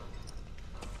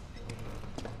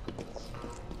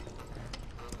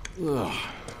 Ugh.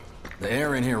 The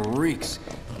air in here reeks.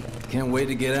 Can't wait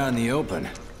to get out in the open.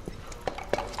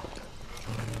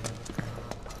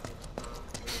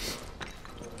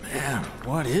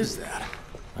 What is that?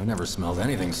 I've never smelled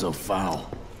anything so foul.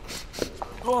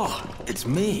 Oh, it's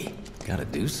me. Gotta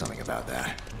do something about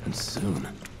that. And soon.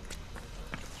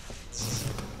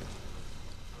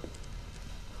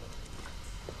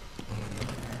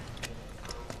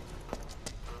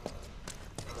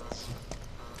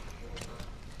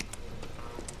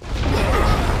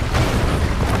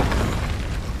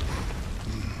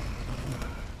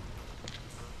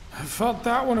 I felt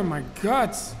that one in my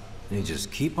guts. They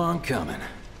just keep on coming.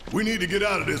 We need to get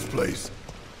out of this place.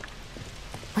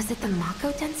 Was it the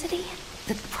Mako density?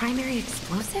 The primary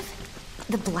explosive?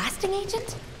 The blasting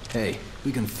agent? Hey,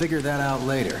 we can figure that out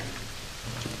later.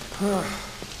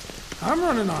 I'm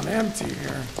running on empty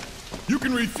here. You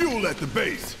can refuel at the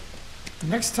base.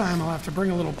 Next time I'll have to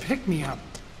bring a little pick-me-up.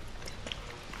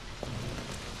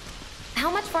 How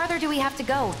much farther do we have to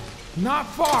go? Not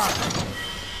far.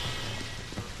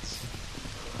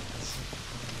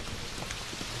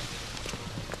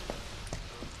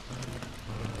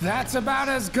 That's about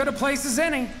as good a place as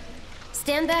any.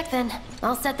 Stand back then.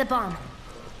 I'll set the bomb.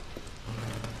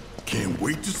 Can't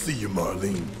wait to see you,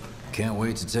 Marlene. Can't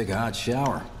wait to take a hot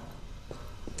shower.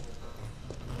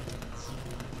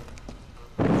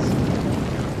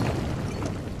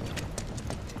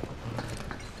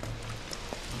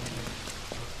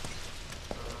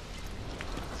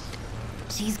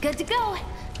 She's good to go.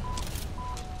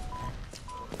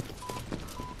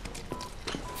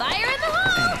 Fire in the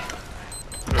hole!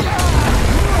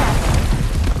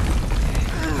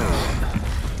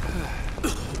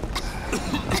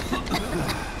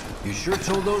 You sure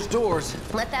told those doors.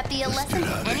 Let that be a lesson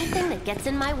to anything that gets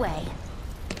in my way.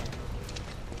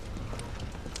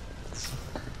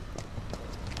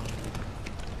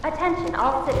 Attention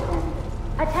all citizens.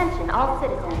 Attention all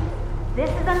citizens. This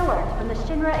is an alert from the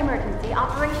Shinra Emergency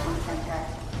Operations Center.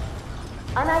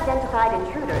 Unidentified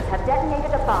intruders have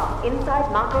detonated a bomb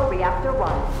inside Mako Reactor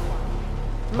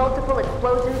 1. Multiple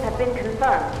explosions have been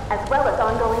confirmed, as well as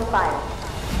ongoing fire.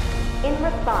 In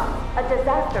response, a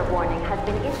disaster warning has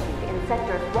been issued in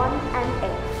Sectors 1 and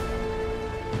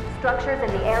 8. Structures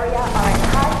in the area are at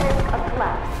high risk of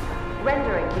collapse,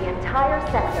 rendering the entire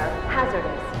sector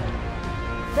hazardous.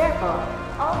 Therefore,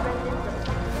 all residents of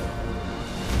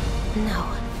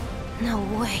No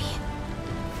way.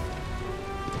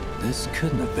 This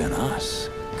couldn't have been us,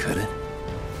 could it?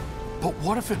 But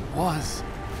what if it was?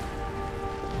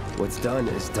 What's done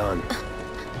is done.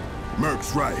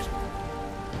 Merc's right.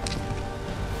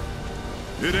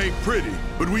 It ain't pretty,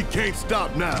 but we can't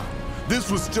stop now. This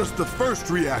was just the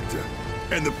first reactor,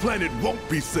 and the planet won't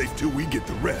be safe till we get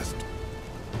the rest.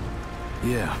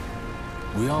 Yeah.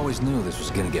 We always knew this was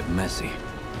gonna get messy.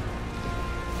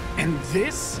 And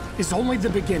this is only the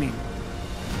beginning.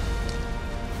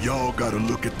 Y'all gotta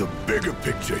look at the bigger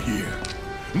picture here.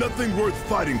 Nothing worth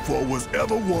fighting for was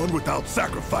ever won without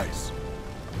sacrifice.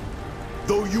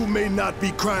 Though you may not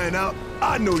be crying out,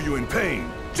 I know you're in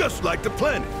pain, just like the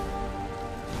planet.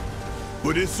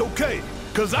 But it's okay,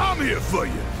 'cause I'm here for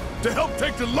you, to help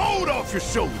take the load off your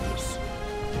shoulders.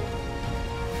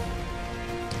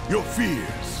 Your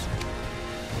fears,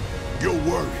 your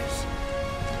worries,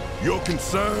 your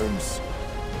concerns,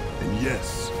 and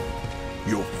yes,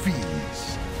 your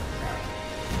fees.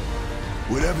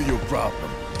 Whatever your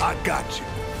problem, I got you.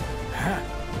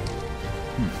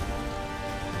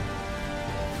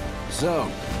 So,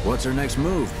 what's our next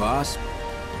move, boss?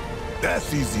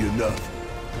 That's easy enough.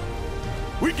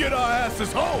 We get our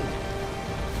asses home!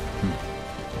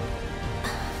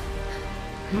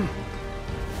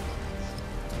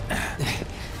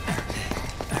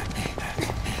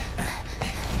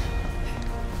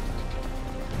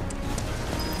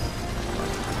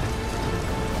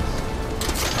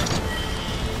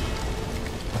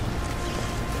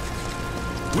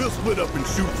 We'll split up and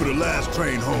shoot for the last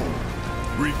train home.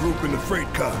 Regroup in the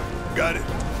freight car. Got it?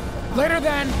 Later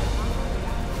then.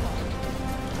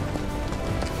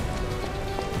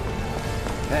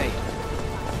 Hey.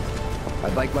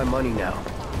 I'd like my money now.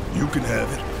 You can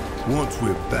have it once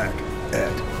we're back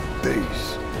at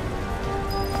base.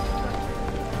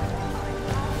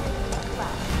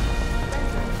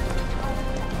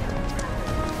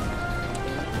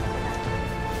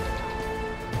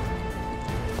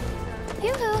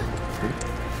 Yoo-hoo.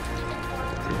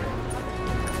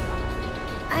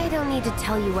 I don't need to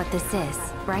tell you what this is,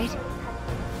 right?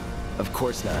 Of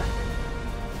course not.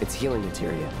 It's healing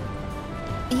materia.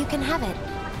 You can have it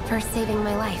for saving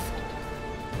my life.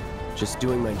 Just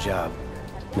doing my job.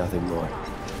 Nothing more.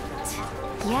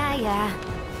 Yeah.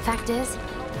 Fact is,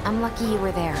 I'm lucky you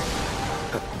were there.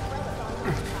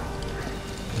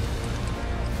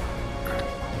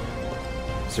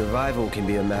 Survival can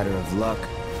be a matter of luck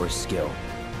or skill.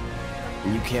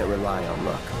 and you can't rely on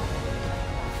luck.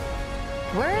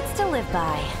 Words to live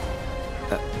by.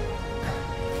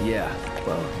 Yeah,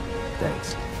 well,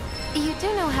 thanks. You do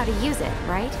know how to use it,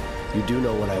 right? You do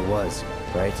know what I was,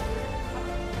 right?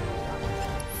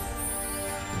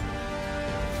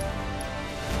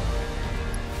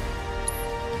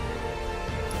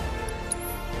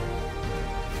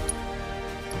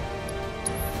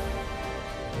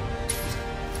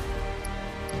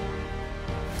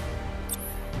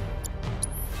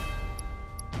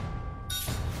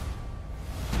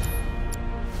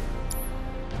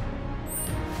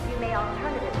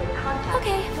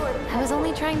 Okay, I was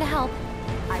only trying to help.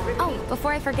 Oh,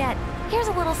 before I forget, here's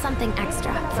a little something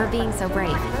extra for being so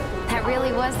brave. That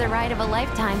really was the ride of a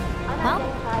lifetime. Well,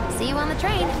 see you on the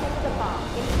train.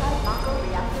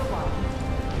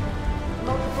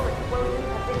 Multiple explosions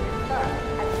have been confirmed,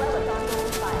 as well as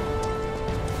ongoing fire.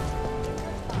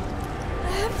 I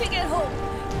have to get home.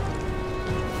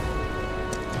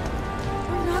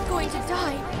 We're not going to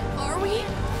die, are we?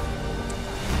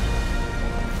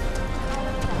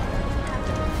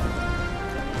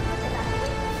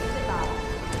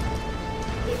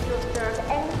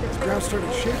 The ground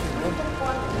started shaking, man.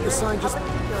 The sign just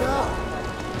fell.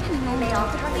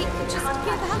 They just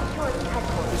give out.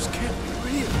 This can't be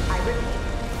real. I repeat.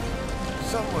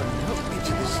 Someone help me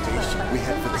to the station. We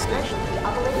head for the station.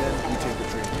 Then we take the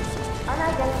train to the system.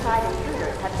 Unidentified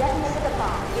intruders have detonated a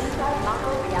bomb inside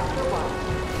Mako Reactor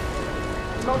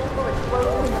 1. Multiple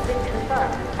explosions have been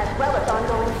confirmed, as well as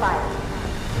ongoing fire.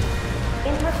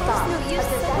 Interstop, a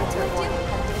disaster warning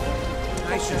has been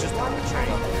issued. I should just on the train.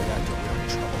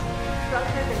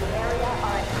 Structures in the area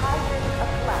are at high risk of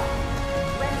collapse,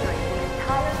 rendering the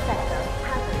entire sector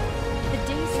hazardous. The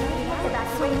day started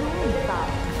out so Evacuation is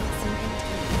advised.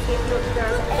 If you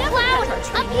observe any Cloud!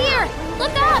 Up here!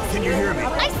 Look up! Can you hear me?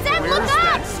 I said look Where's up!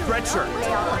 that stretcher?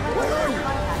 they are Where are you?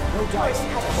 No dice.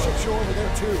 Ships are over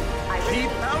there too.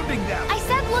 Keep pounding them. I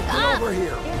said look Get up! over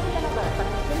here. This is an alert from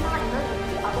the Shinra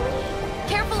Emergency Operations Center.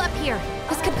 Careful up here.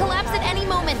 This could collapse at any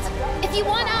moment. If you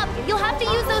want up, you'll have to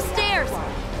use those stairs.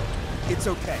 It's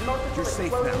okay. You're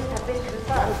safe now. Explosions have been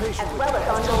confirmed, as well as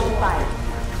ongoing fire.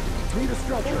 Need a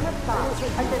structure. Interstop,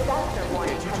 a disaster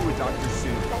warning Get you has to a been doctor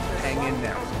soon. Hang in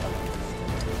now.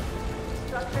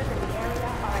 Structures in the area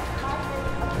are at high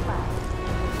risk of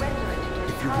collapse, rendering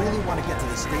the If you really want to get to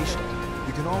the station,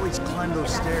 you can always climb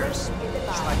those stairs.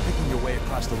 Try picking your way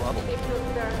across the rubble. If you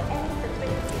observe any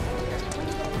suspicious behavior,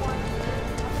 please inform the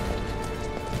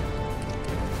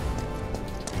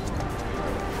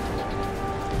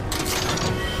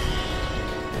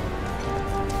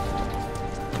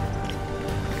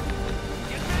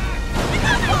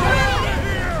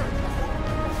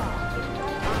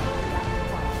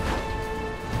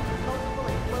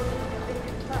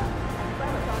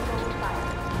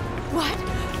What?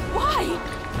 Why?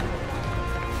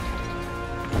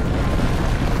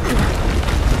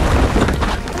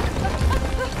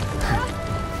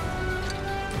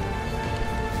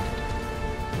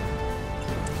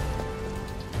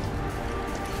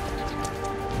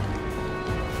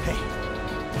 Hey,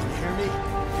 can you hear me?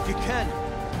 If you can,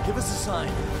 give us a sign.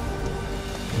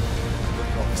 Look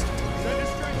at all this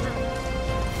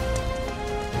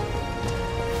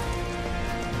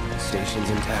Station's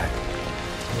intact.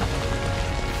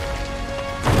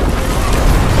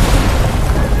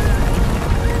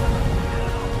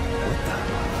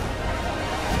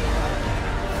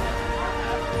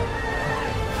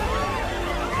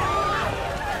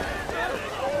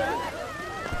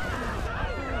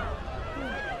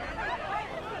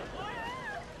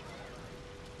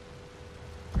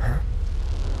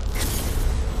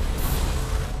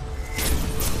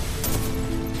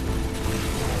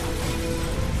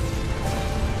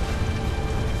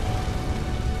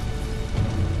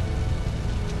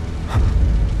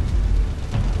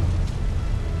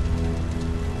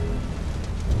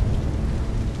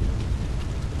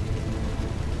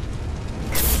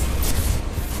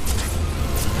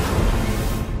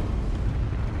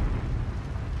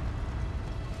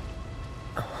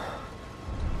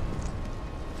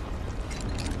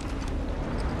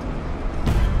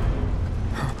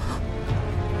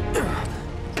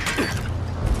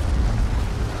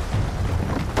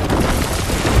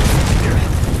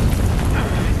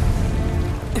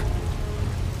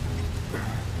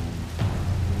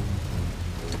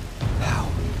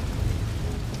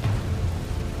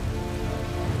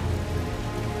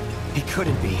 He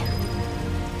couldn't be.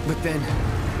 But then...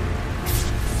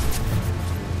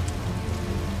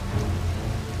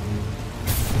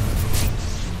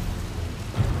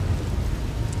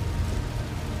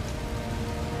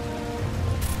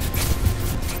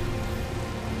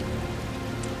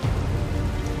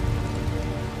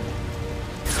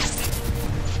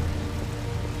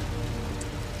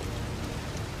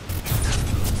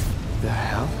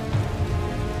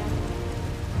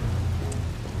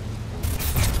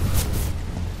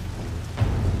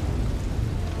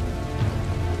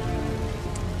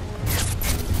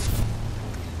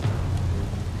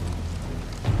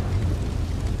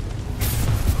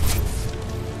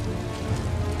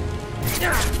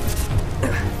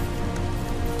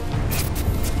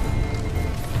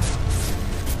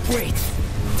 Wait.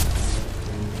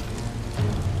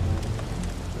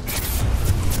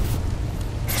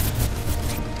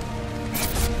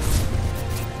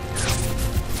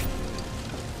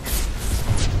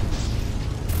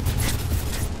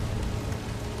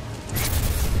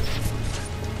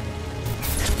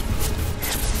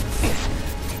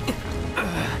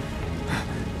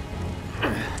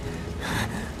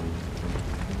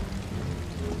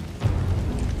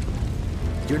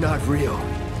 You're not real.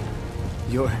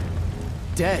 You're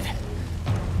dead.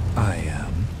 I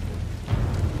am.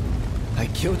 I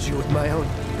killed you with my own...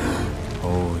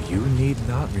 Oh, you need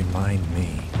not remind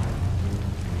me.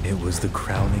 It was the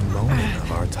crowning moment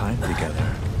of our time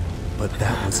together. But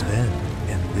that was then,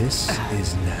 and this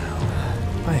is now.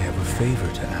 I have a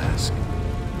favor to ask.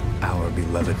 Our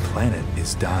beloved planet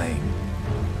is dying.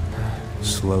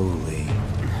 Slowly.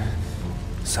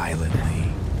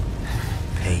 Silently.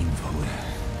 Painfully.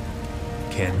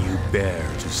 Can you bear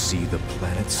to see the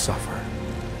planet suffer?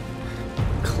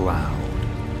 Cloud.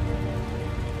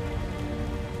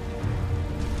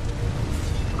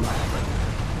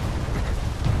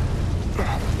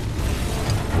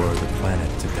 Were the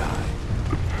planet to die,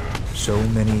 so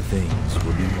many things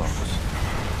would be lost.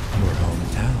 Your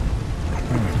hometown, that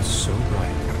burned so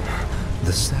bright.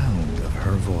 The sound of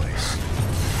her voice,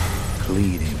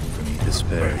 pleading for me to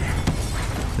spare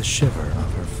you. The shiver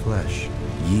of her flesh,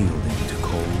 yielding to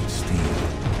cold steel.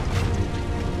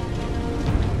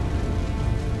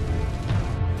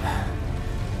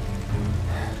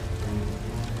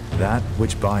 That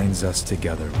which binds us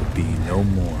together would be no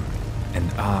more,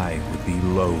 and I would be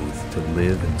loath to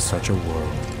live in such a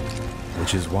world,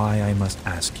 which is why I must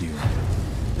ask you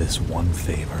this one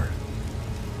favor.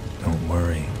 Don't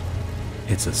worry,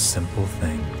 it's a simple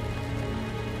thing.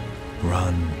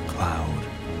 Run, Cloud.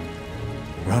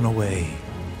 Run away.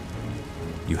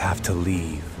 You have to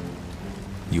leave.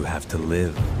 You have to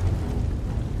live.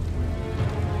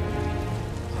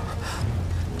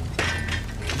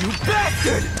 You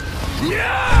bastard!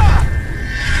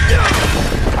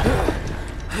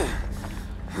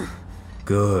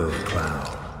 Good,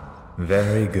 Cloud.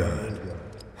 Very good.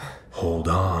 Hold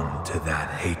on to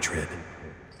that hatred.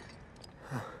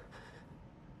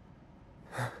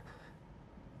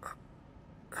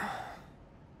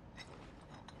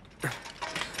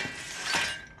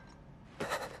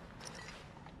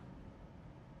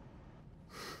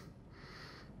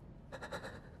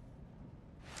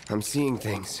 I'm seeing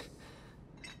things.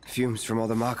 Fumes from all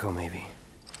the Mako, maybe.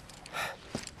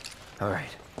 All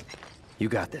right. You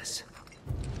got this.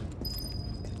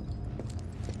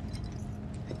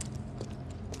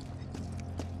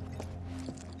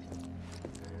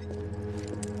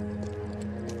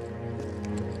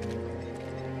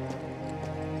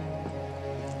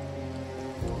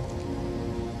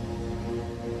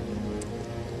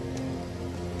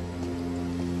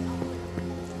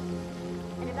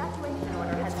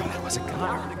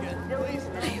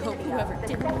 I hope whoever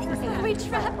did this. Are we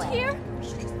trapped here?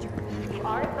 You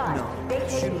are advised to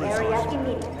vacate the area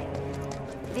immediately.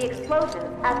 The explosions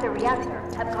at the reactor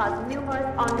have caused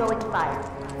numerous ongoing fires.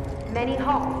 Many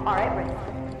homes are at risk.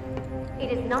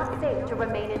 It is not safe to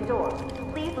remain indoors.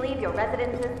 Please leave your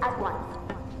residences at once.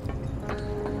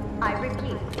 I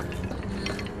repeat.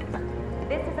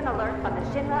 This is an alert from the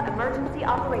Shinra Emergency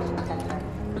Operations Center.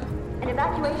 An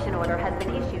evacuation order has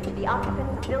been issued to the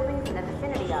occupants of buildings in the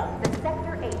vicinity of the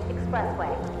Sector 8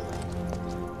 Expressway.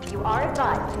 You are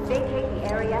advised to vacate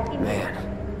the area immediately.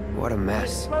 Man, what a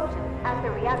mess. The explosions at the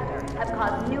reactor have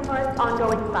caused numerous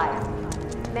ongoing fires.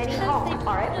 Many homes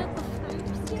are at risk.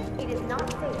 It is not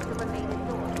safe to remain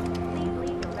indoors. Please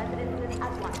leave your residences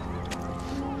at once.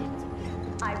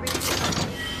 I repeat.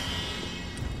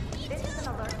 This is an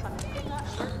alert from the Shinra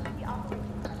Emergency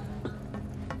Operations Center.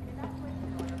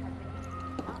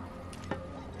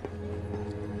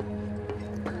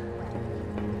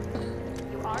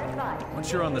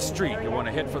 Once you're on the street, you'll want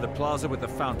to head for the plaza with the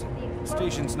fountain. The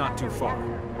station's not too far.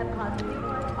 Have caused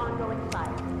numerous ongoing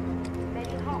fires.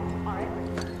 Many homes are at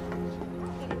risk.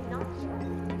 It is not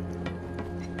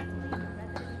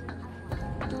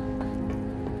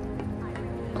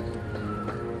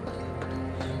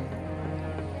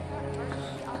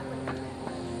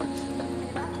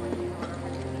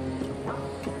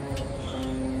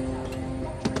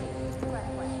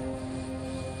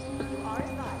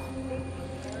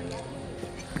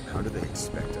How do they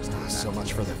expect us to? So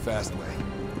much for the fast way.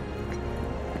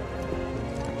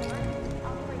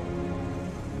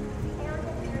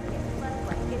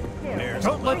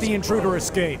 Don't let the intruder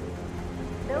escape.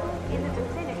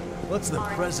 What's the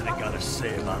president got to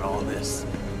say about all this?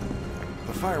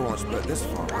 The fire won't spread this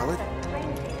far, will it?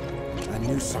 I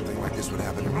knew something like this would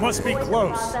happen. It must be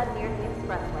close. Plaza near the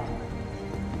expressway.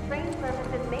 Train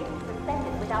services may be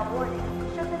suspended without warning.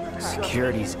 Should this occur,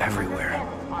 Security's everywhere.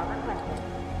 are requested.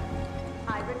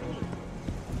 I repeat.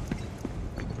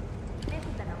 This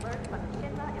is an alert from the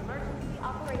Shinra Emergency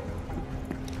Operations Center.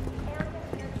 The area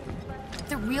near the expressway.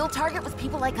 The real target was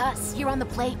people like us, here on the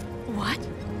plate. What?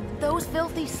 Those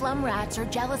filthy slum rats are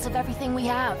jealous of everything we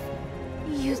have.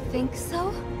 You think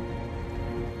so?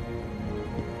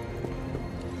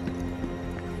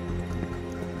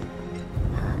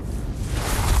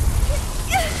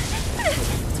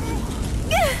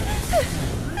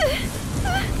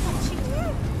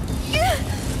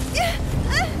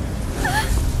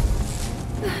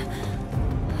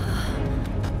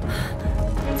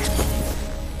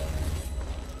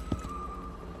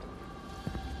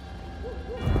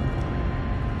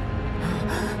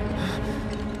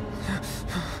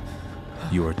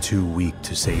 You are too weak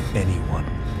to save anyone.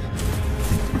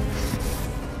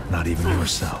 Not even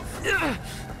yourself.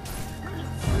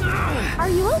 Are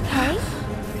you okay?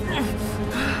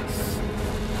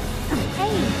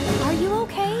 Hey, are you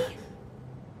okay?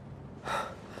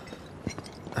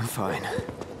 I'm fine.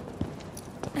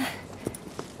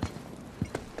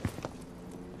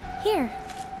 Here,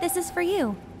 this is for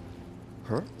you.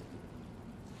 Huh?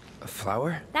 A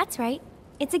flower? That's right.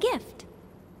 It's a gift.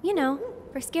 You know,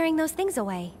 for scaring those things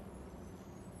away.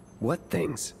 What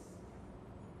things?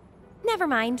 Never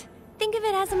mind. Think of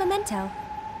it as a memento.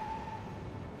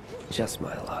 Just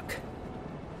my luck.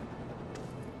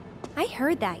 I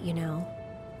heard that, you know.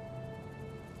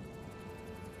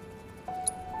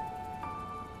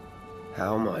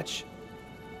 How much?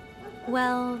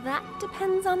 Well, that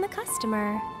depends on the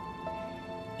customer.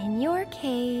 In your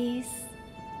case...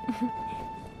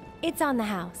 it's on the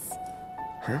house.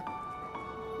 Huh?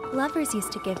 Lovers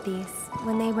used to give these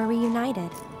when they were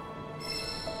reunited.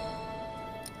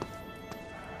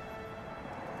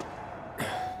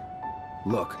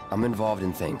 Look, I'm involved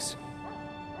in things.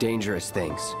 Dangerous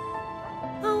things.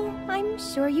 Oh, I'm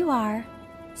sure you are.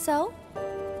 So?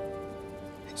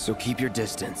 So keep your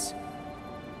distance.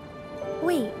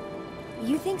 Wait,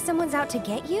 you think someone's out to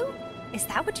get you? Is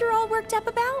that what you're all worked up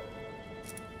about?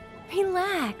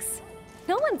 Relax.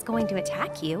 No one's going to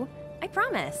attack you. I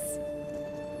promise.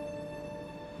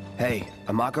 Hey,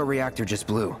 a Mako reactor just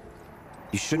blew.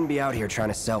 You shouldn't be out here trying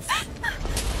to sell.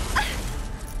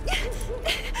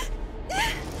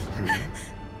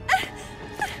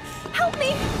 Help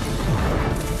me!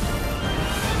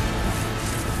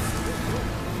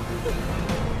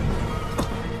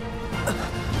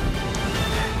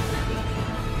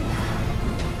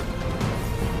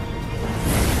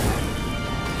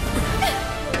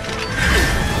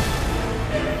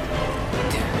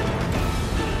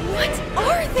 What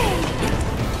are they?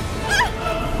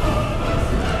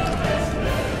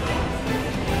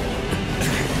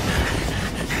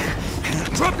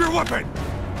 Drop your weapon!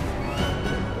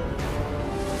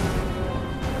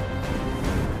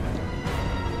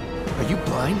 Are you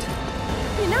blind?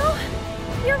 You know,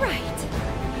 you're right.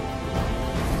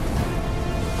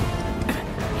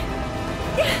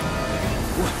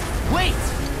 Wait!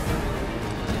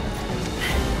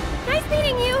 Nice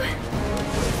meeting you.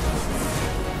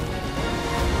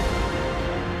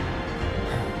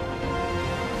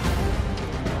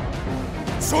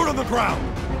 Sword on the ground!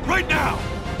 Right now!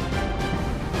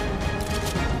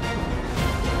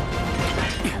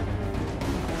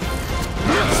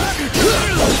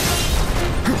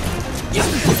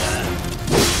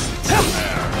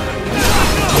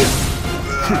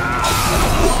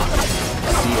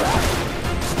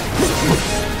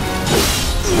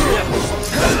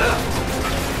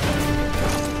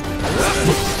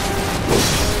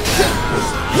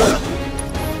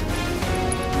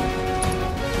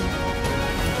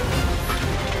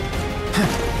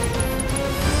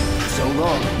 So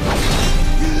long.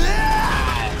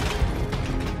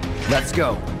 Let's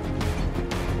go.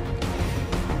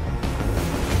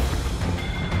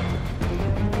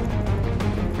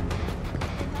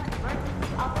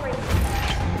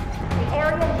 The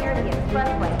area near the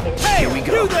expressway is... Hey, Here we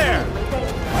go. you there!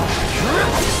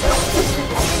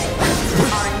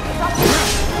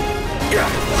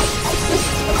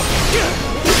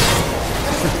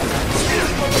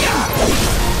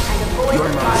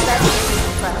 You're mine.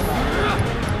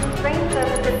 Train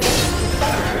services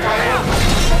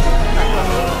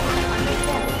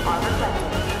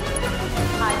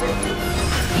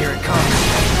Here it comes.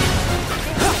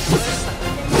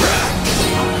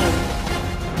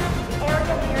 The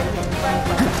area near the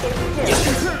expressway is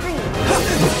still extremely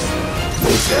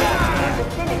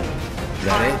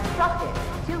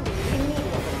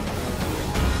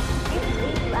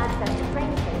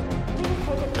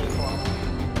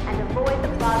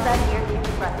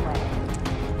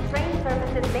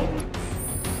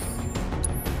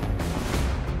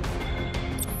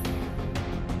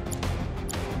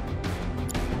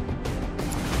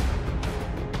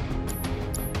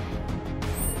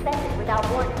without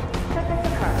warning. Should this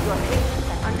occur, your patience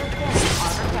and understanding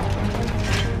are requested.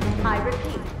 I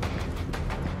repeat.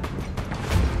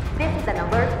 This is an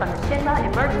alert from the Shinra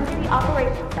Emergency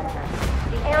Operations Center.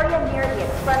 The area near the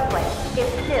expressway is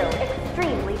still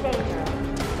extremely dangerous.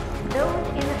 Those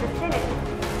in the vicinity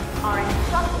are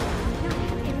instructed to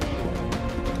leave immediately.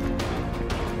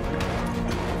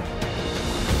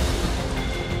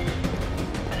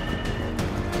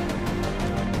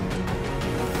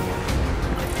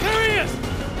 There he is!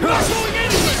 Not going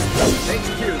anywhere!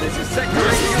 HQ, this is Sector 8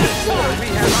 we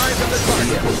have eyes on the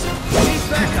target. We need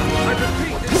backup. I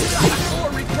repeat, this is Sector 4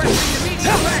 requesting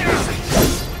immediate backup.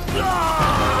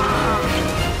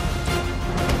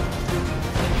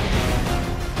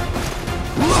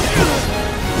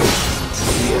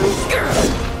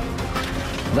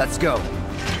 Let's go.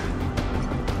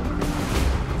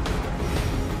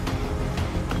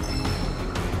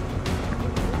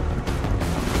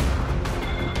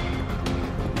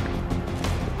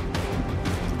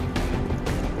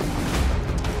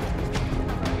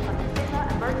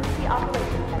 Emergency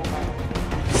Operations Center.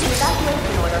 The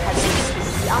evacuation order has been issued to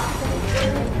the occupants in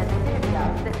the vicinity of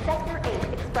the Sector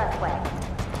 8 expressway.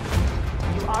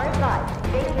 You are advised to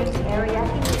vacate the area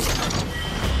immediately.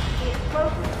 The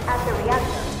explosions at the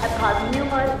reactor have caused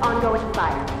numerous ongoing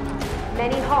fires.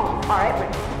 Many homes are at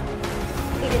risk.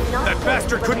 It is not That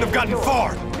bastard couldn't have gotten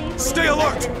far! Stay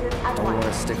alert! I don't want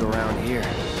to stick around here.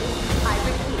 I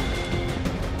repeat.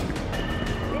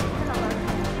 This is an alert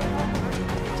from the Shinra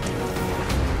Emergency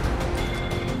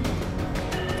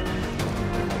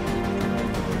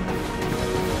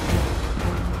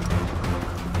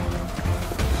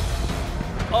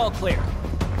All clear.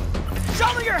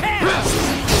 Show me your hands!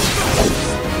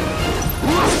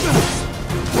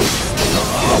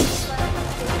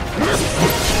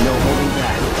 No holding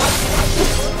back.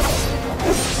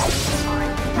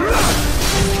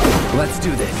 Let's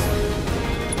do this.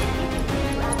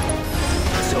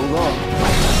 So long.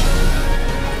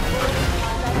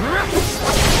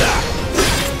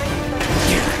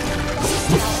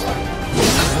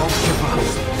 I won't give up.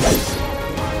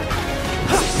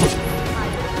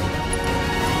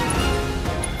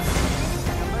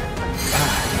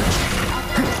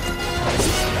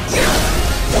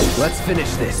 Let's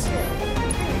finish this.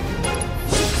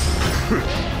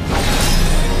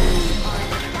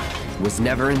 Was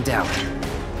never in doubt. Please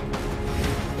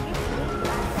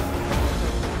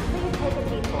take a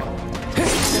detour.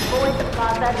 Avoid the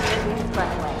plaza near the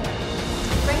expressway.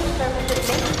 Train services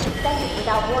may be suspended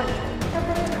without warning. Should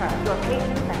this occur, your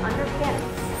patience and understanding.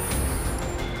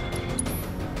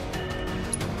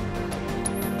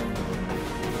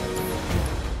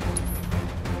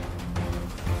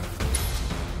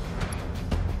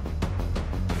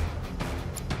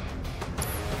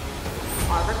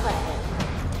 Are requested.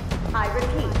 I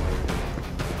repeat.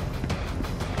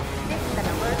 This is an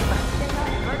alert from Shinra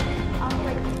Emergency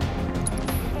Operations.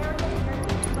 The area near the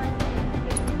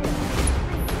expressway is still extremely dangerous.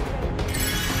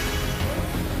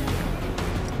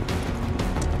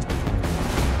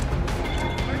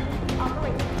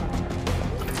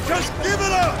 Just give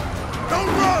it up! Don't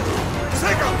run!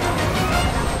 Take him!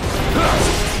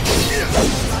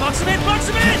 Box him in! Box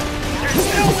him in! There's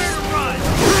nowhere to run!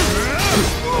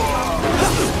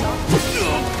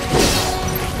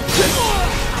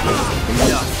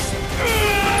 Enough.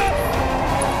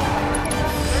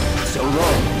 So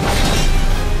long.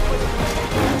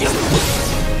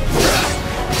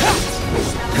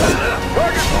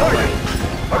 Target sighted!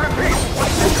 I repeat,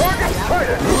 target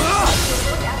sighted!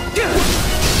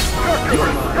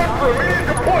 Set for immediate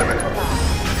deployment!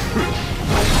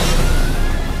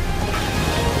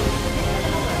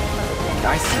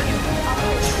 I see you.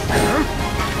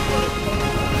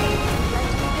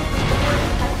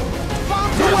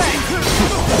 Bombs away!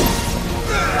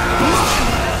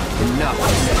 Enough.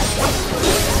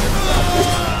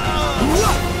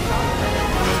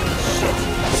 Shit.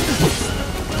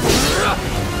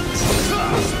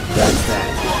 That's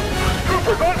that.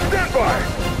 Troopers on standby!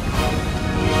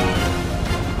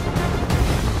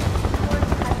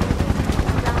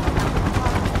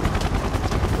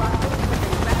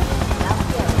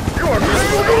 You are being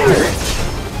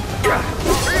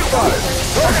be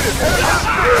advised, target is headed out!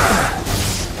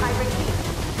 I repeat.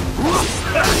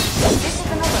 This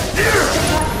is an alert from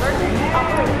Shinra Emergency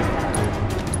Operations Center.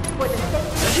 For the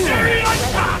safety of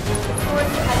the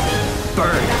stores have been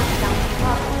Burn.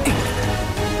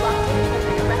 Blockade has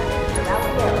been erected throughout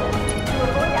the area to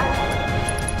avoid accidents.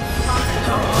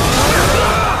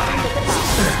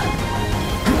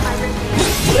 I repeat.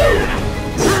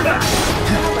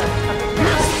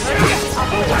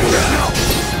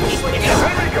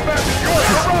 Enemy combatants, you are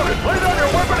surrounded! Lay down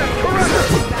your weapon and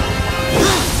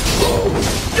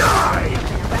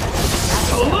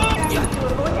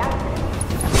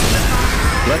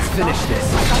finish this.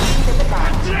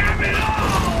 Damn it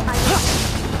all!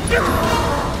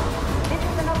 This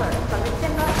is an alert from the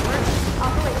Shinra Emergency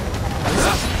Operations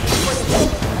Center.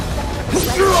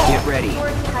 Get ready.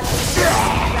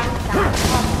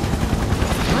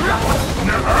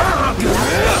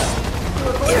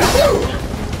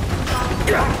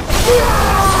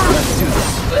 Let's do this.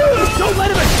 Don't let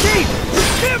him escape!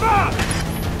 Give up!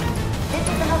 This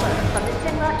is an alert from the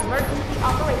Shinra Emergency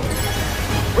Operations Center.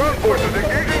 Ground forces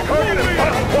engaging target at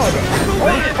Plaza Plaza.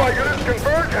 All nearby units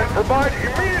converge and provide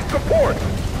immediate support.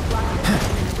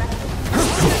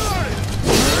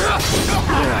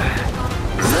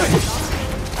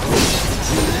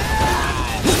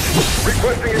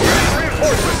 Requesting immediate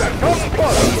reinforcements at Mountain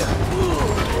Plaza.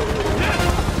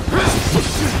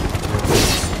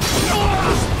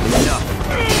 Enough.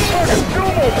 Target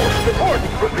still mobile. Support.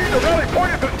 Proceed to rally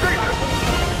point at the station.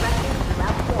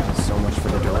 So much for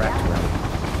the direct route.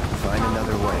 Find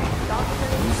another way.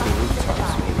 Use the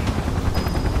rooftops, maybe.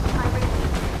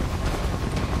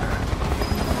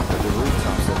 But the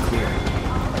rooftops look clear.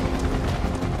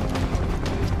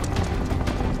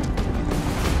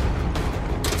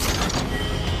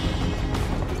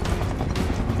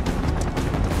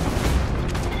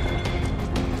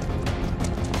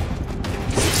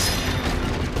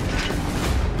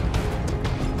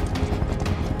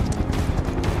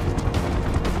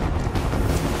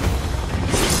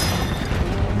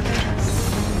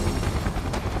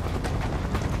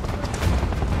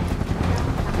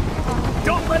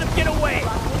 Don't let him get away!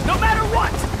 No matter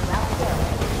what! To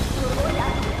avoid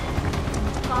accident,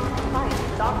 prompt compliance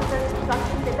with officers'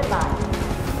 instructions is advised.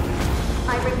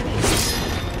 I repeat.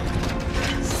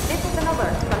 This is an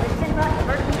alert from the Shinra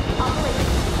Emergency Operations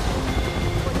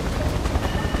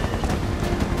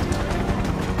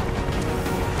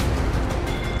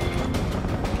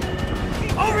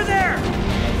Over there!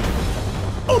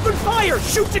 Open fire!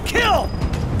 Shoot to kill!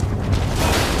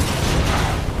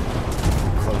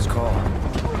 Close call.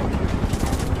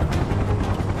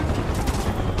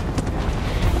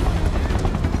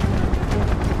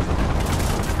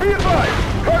 Be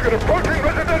advised! Target approaching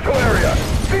residential area!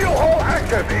 Steel hull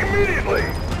active immediately!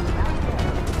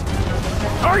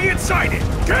 Target sighted!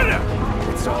 Get him!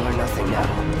 It's all or nothing now.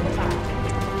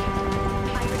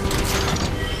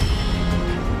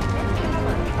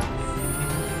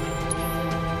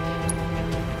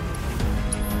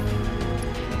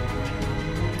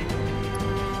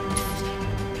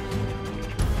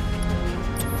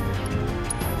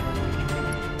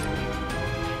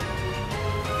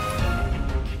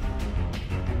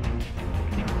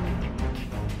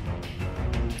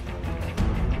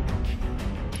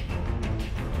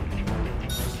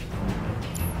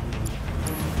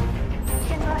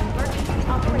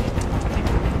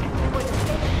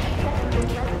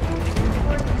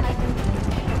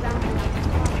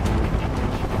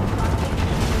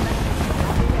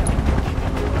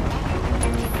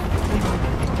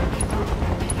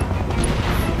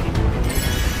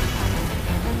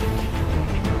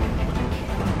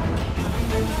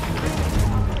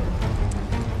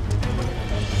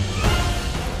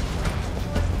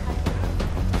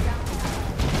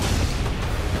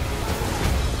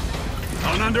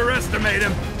 Don't underestimate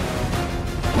him!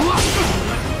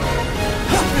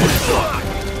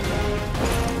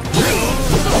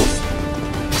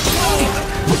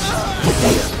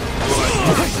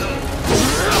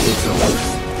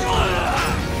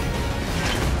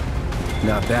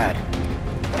 Not bad.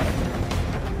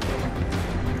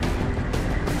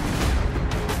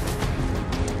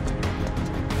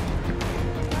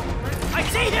 I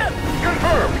see him!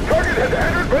 Confirmed! Target has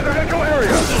entered residential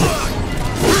area!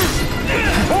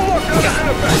 Full lockdown is in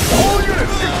effect! All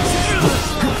units!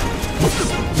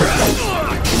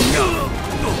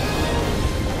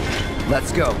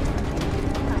 Let's go.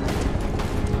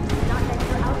 not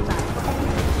venture outside for any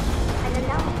reason. An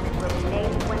announcement will be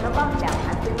made when the lockdown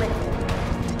has been lifted.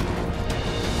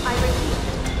 I repeat.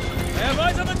 I have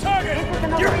eyes on the target! This is an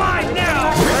You're alert mine from the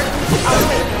now!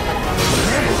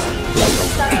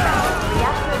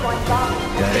 Reactor 1 bomb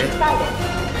has been sighted in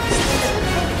the city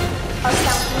of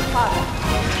Mountain Plaza.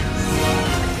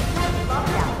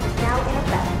 Lockdown is now in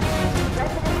effect.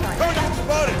 Residents are Target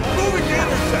spotted! Moving to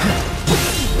intercept!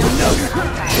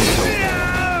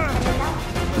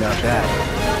 Not bad.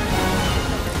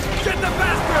 Get the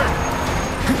bastard!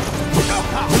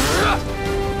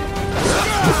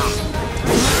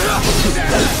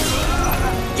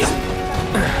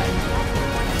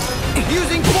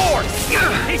 Using force!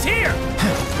 He's here!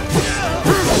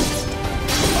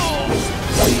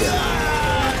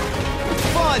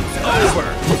 Fun's over!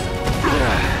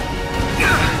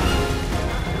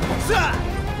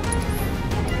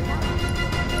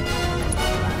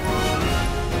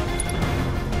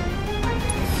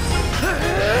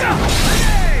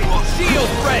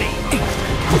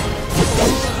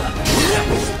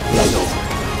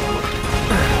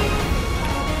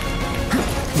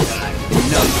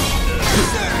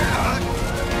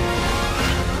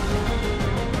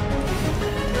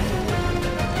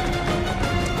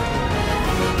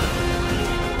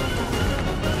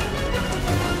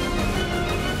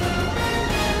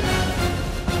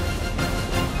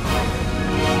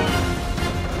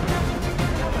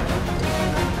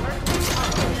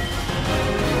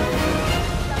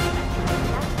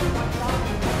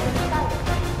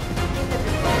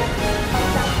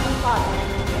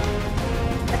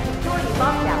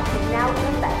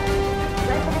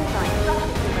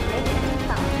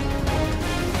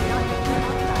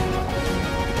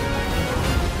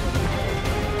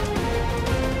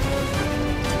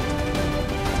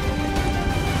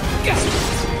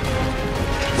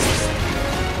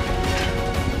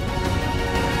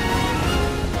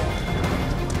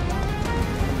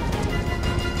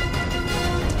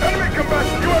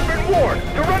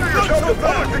 the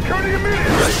back! Occurring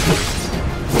immediately!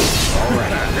 All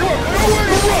right. You have nowhere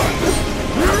to run!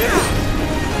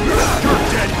 You're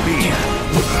dead meat!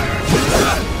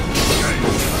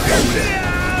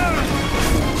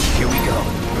 Here we go.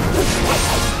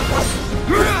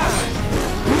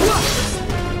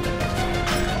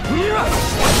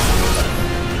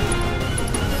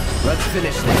 Let's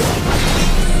finish this.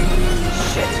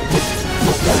 Shit.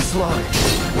 Won't last long.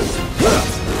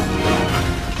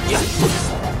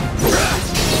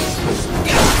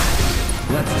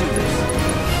 Let's do this.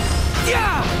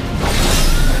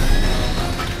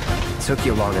 Took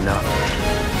you long enough.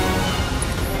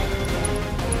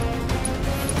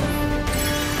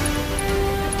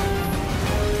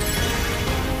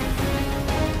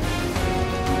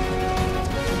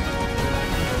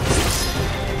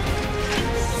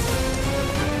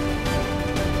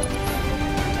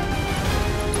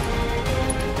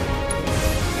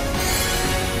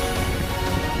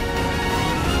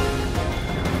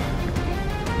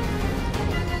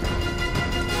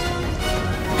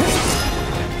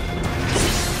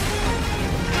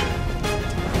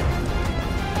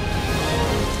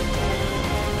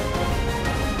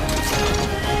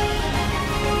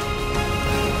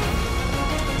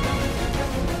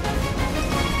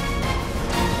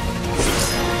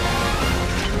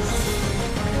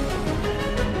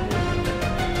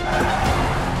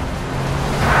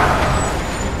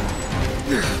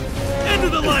 End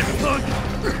of the line, punk!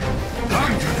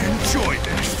 I'm gonna enjoy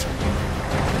this!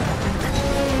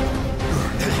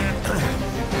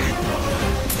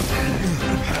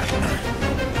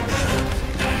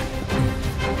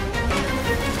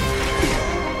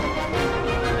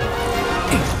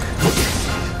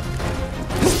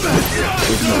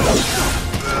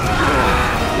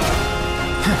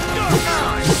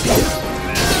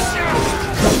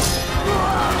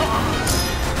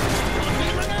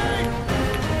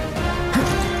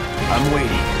 I'm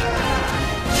waiting.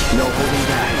 No holding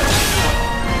back.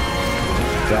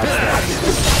 That's that.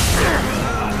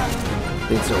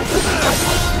 It's over.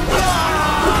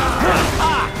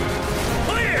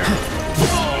 Clear!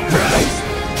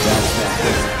 That's that.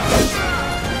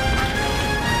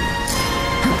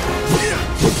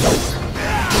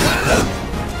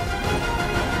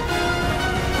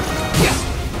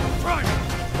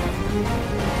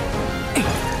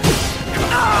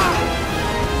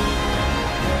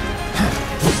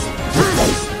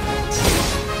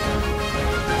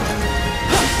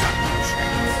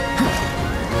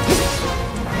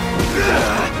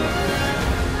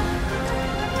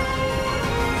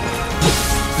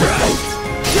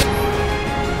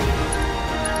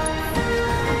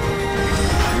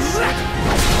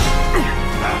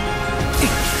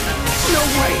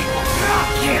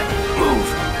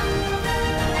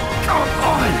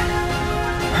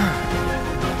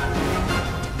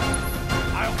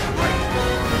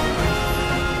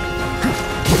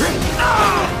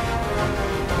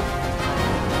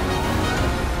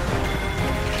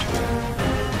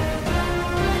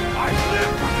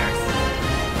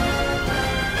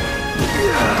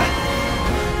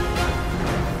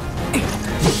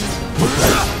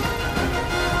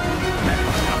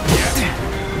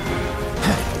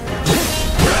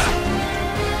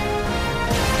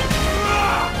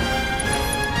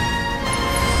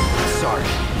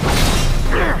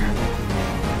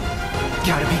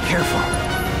 Gotta be careful.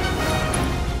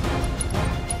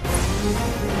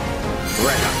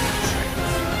 Right up.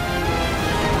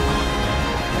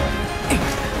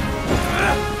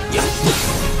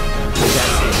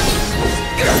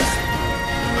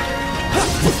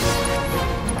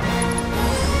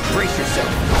 Brace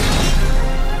yourself.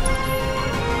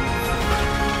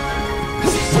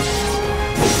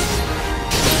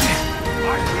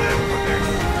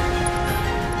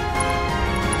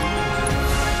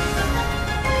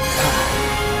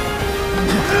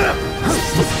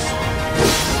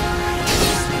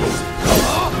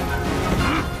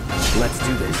 Let's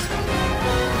do this.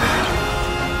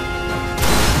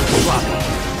 Sloppy.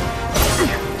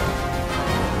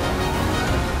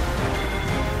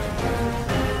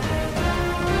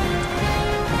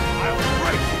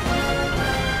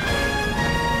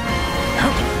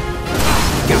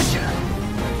 Gotcha.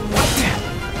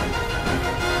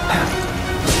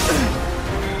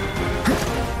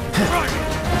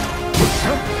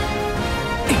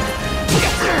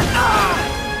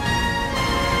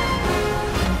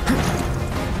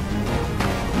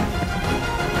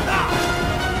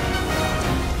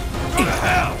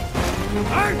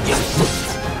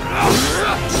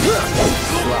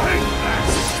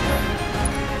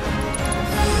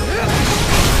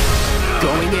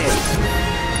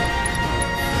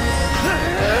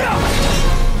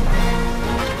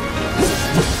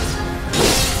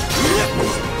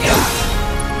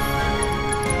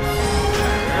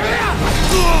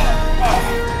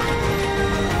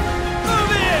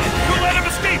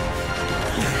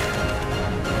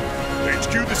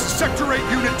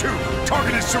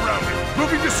 surrounded.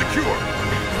 Moving to secure.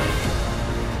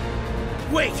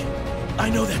 Wait! I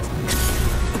know that.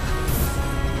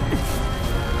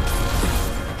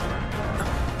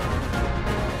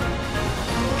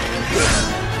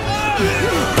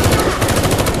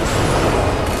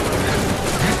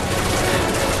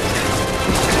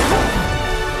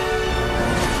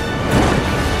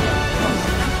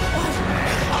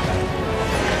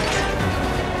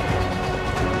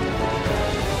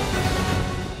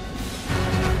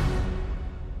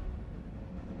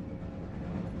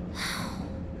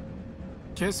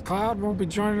 Guess Cloud won't be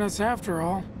joining us after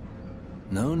all.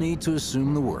 No need to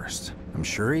assume the worst. I'm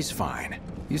sure he's fine.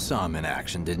 You saw him in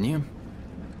action, didn't you?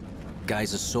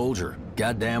 Guy's a soldier.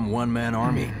 Goddamn one-man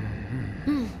army.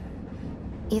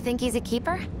 You think he's a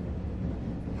keeper?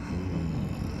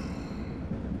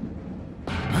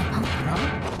 On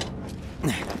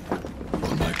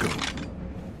my go.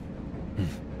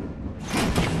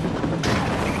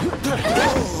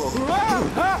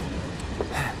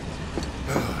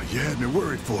 You had me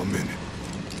worried for a minute.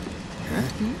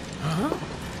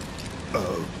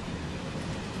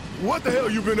 What the hell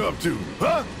you been up to,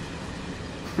 huh?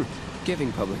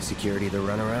 Giving public security the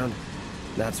runaround.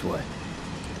 That's what.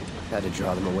 Had to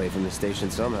draw them away from the station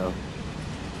somehow.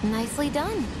 Nicely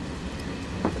done.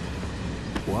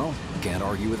 Well, can't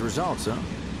argue with results, huh?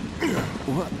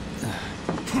 What?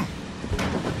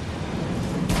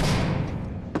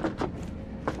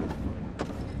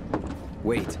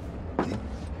 Wait.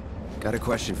 Got a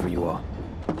question for you all.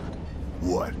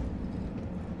 What?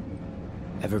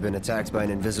 Ever been attacked by an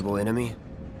invisible enemy?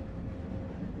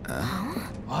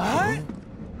 What?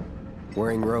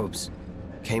 Wearing robes.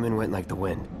 Came and went like the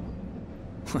wind.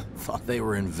 Thought they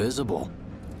were invisible.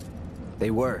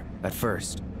 They were, at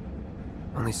first.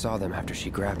 Only saw them after she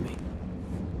grabbed me.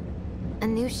 A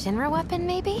new Shinra weapon,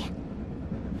 maybe?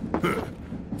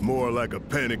 More like a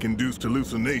panic-induced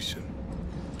hallucination.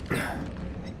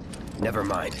 Never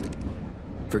mind.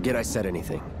 Forget I said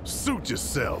anything. Suit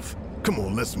yourself. Come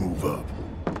on, let's move up.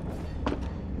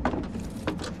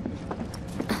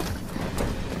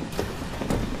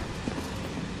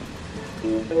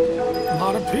 A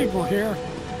lot of people here.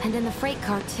 And in the freight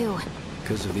car, too.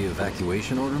 Because of the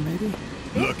evacuation order, maybe?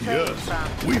 Lucky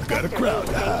us. We've got a crowd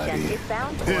to hide in.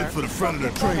 Head for the front of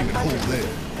the train and hold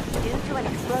there. Due to an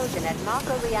explosion at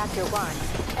Mako Reactor 1,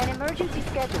 an emergency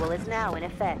schedule is now in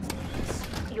effect.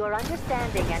 Your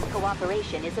understanding and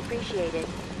cooperation is appreciated.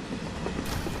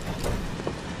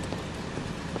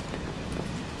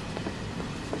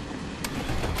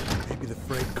 Maybe the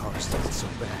freight car's not so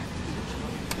bad.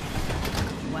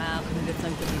 Wow, who'd have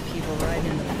thunk there'd be people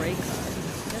riding in the freight car?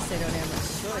 Guess they don't have much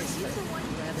choice,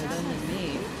 rather than me.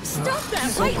 Stop that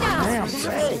right now!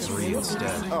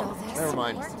 Oh, never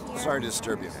mind. Sorry to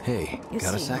disturb you. Hey,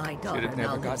 got a sec? Should have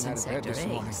never gotten out of bed this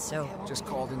morning. So Just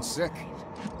called in sick.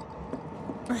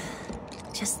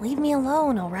 Just leave me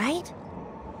alone, all right?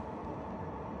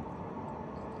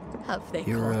 have they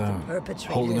You're, caught the perpetrators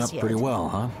holding up yet? pretty well,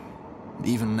 huh?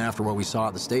 Even after what we saw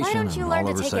at the station Why don't and you all learn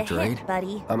to over take Sector a 8? hint,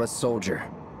 buddy? I'm a soldier.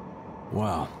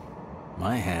 Wow.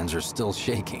 My hands are still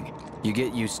shaking. You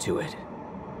get used to it.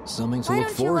 Something to Why look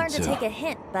don't you forward learn to take a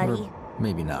hint, buddy? Or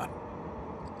maybe not.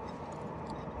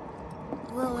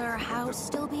 Will our house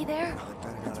still be there?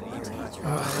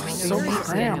 So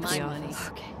cramped.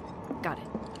 Okay, got it.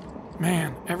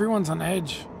 Man, everyone's on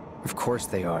edge. Of course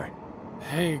they are.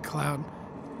 Hey, Cloud.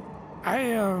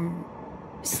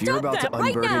 If you're about to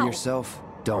unburden yourself,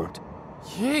 don't.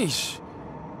 Yeesh.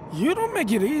 You don't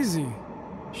make it easy.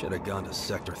 Should have gone to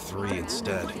Sector 3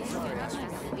 instead.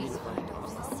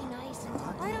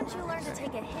 Why don't you learn to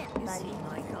take a hint, buddy?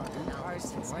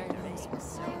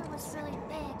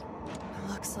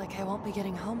 Looks like I won't be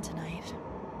getting home tonight.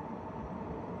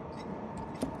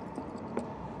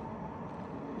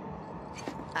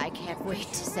 I can't wait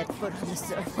to set foot on the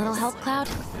surface. Little help, Cloud?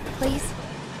 Please?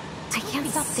 I can't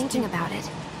stop thinking about it.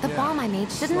 The bomb I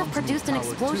made shouldn't have produced an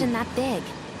explosion that big.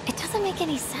 It doesn't make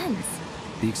any sense.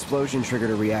 The explosion triggered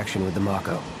a reaction with the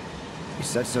Mako. You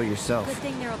said so yourself.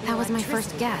 That was my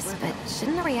first guess, but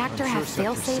shouldn't a reactor have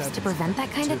fail-safes to prevent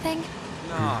that kind of thing?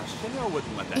 Nah, Shinra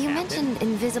wouldn't let that You happen. mentioned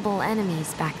invisible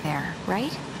enemies back there,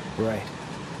 right? Right.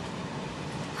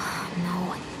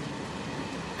 No.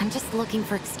 I'm just looking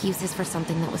for excuses for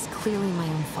something that was clearly my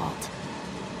own fault.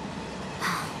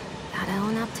 Gotta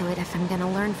own up to it if I'm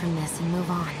gonna learn from this and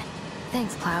move on.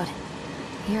 Thanks, Cloud.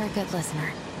 You're a good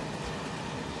listener.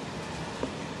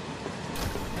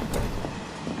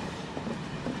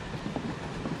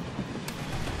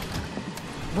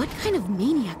 What kind of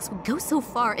maniacs would go so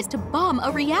far as to bomb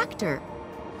a reactor?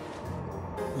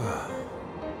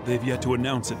 They've yet to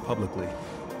announce it publicly.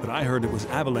 but I heard it was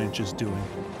Avalanche's doing.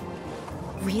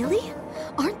 Really?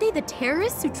 Aren't they the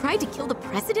terrorists who tried to kill the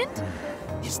president?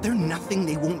 Is there nothing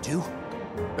they won't do?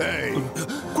 Hey,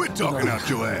 quit talking out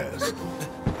your ass.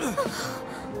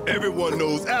 Everyone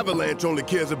knows Avalanche only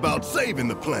cares about saving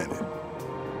the planet.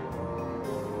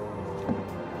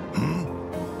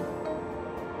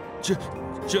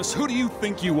 Just who do you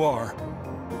think you are?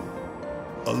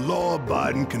 A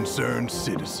law-abiding, concerned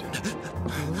citizen.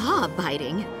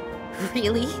 Law-abiding?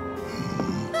 Really?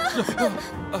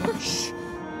 Shh.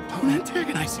 Don't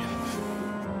antagonize him.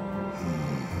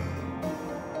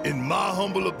 In my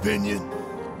humble opinion,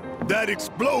 that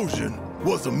explosion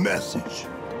was a message.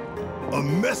 A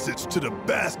message to the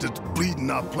bastards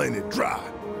bleeding our planet dry.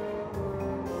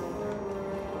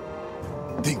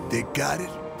 Think they got it?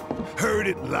 Heard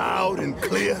it loud and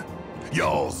clear?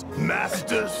 Y'all's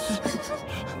masters?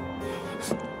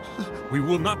 We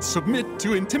will not submit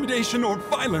to intimidation or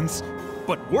violence,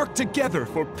 but work together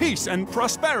for peace and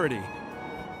prosperity.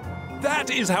 That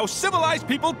is how civilized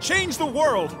people change the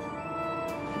world!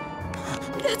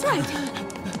 That's right!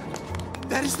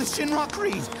 That is the Shinra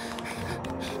Creed!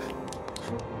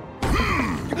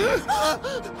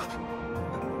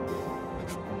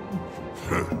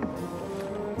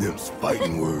 Them's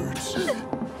fighting words.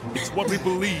 It's what we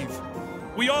believe.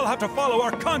 We all have to follow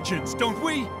our conscience, don't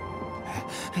we?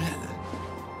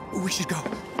 We should go.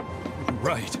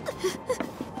 Right.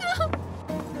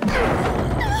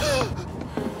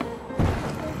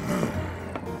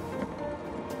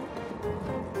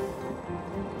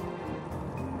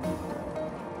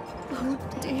 Oh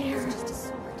dear.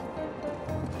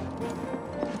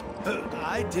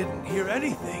 I didn't hear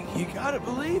anything. You gotta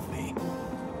believe me.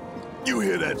 You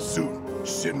hear that suit?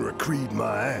 Shinra Creed my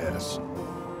ass.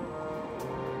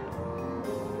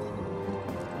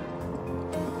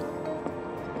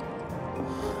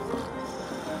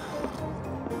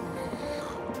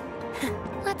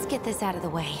 Let's get this out of the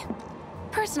way.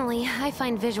 Personally, I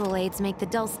find visual aids make the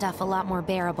dull stuff a lot more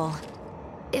bearable.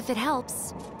 If it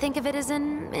helps, think of it as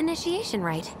an initiation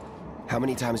rite. How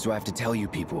many times do I have to tell you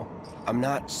people? I'm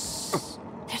not...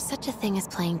 There's such a thing as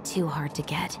playing too hard to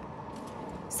get.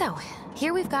 So,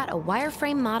 here we've got a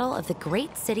wireframe model of the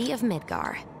great city of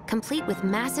Midgar, complete with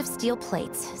massive steel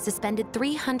plates suspended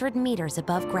 300 meters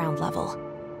above ground level,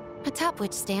 atop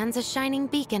which stands a shining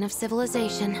beacon of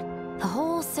civilization. The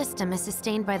whole system is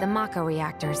sustained by the Mako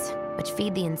reactors, which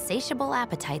feed the insatiable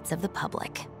appetites of the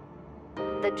public.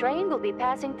 The train will be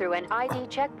passing through an ID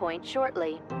checkpoint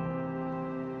shortly.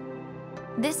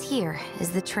 This here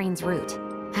is the train's route.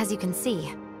 As you can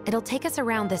see, it'll take us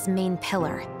around this main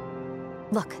pillar.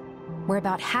 Look, we're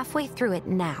about halfway through it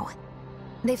now.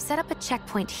 They've set up a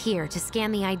checkpoint here to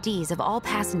scan the IDs of all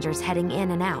passengers heading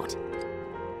in and out.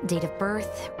 Date of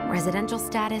birth, residential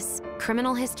status,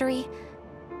 criminal history,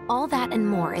 all that and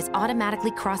more is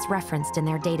automatically cross-referenced in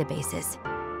their databases.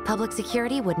 Public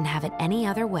security wouldn't have it any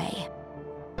other way.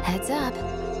 Heads up.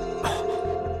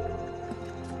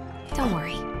 Don't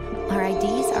worry, our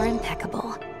IDs are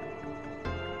impeccable.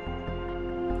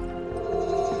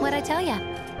 What'd I tell ya?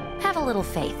 Have a little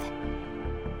faith.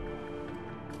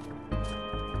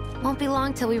 Won't be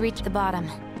long till we reach the bottom.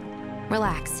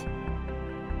 Relax.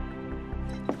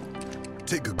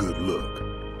 Take a good look.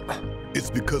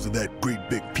 It's because of that great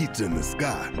big pizza in the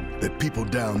sky that people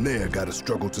down there gotta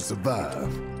struggle to survive.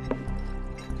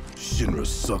 Shinra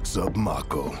sucks up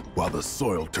Mako while the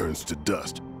soil turns to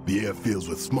dust, the air fills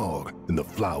with smog, and the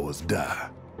flowers die.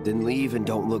 Then leave and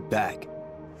don't look back.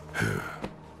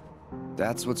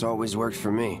 That's what's always worked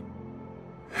for me.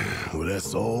 Well,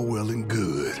 that's all well and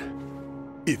good.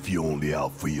 If you're only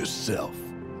out for yourself.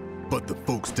 But the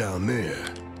folks down there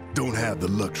don't have the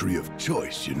luxury of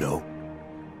choice, you know?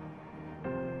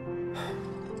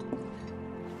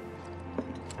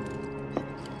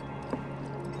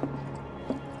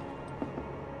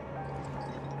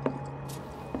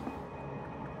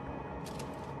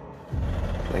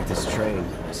 Like this train,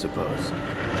 I suppose.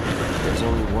 There's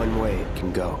only one way it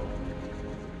can go.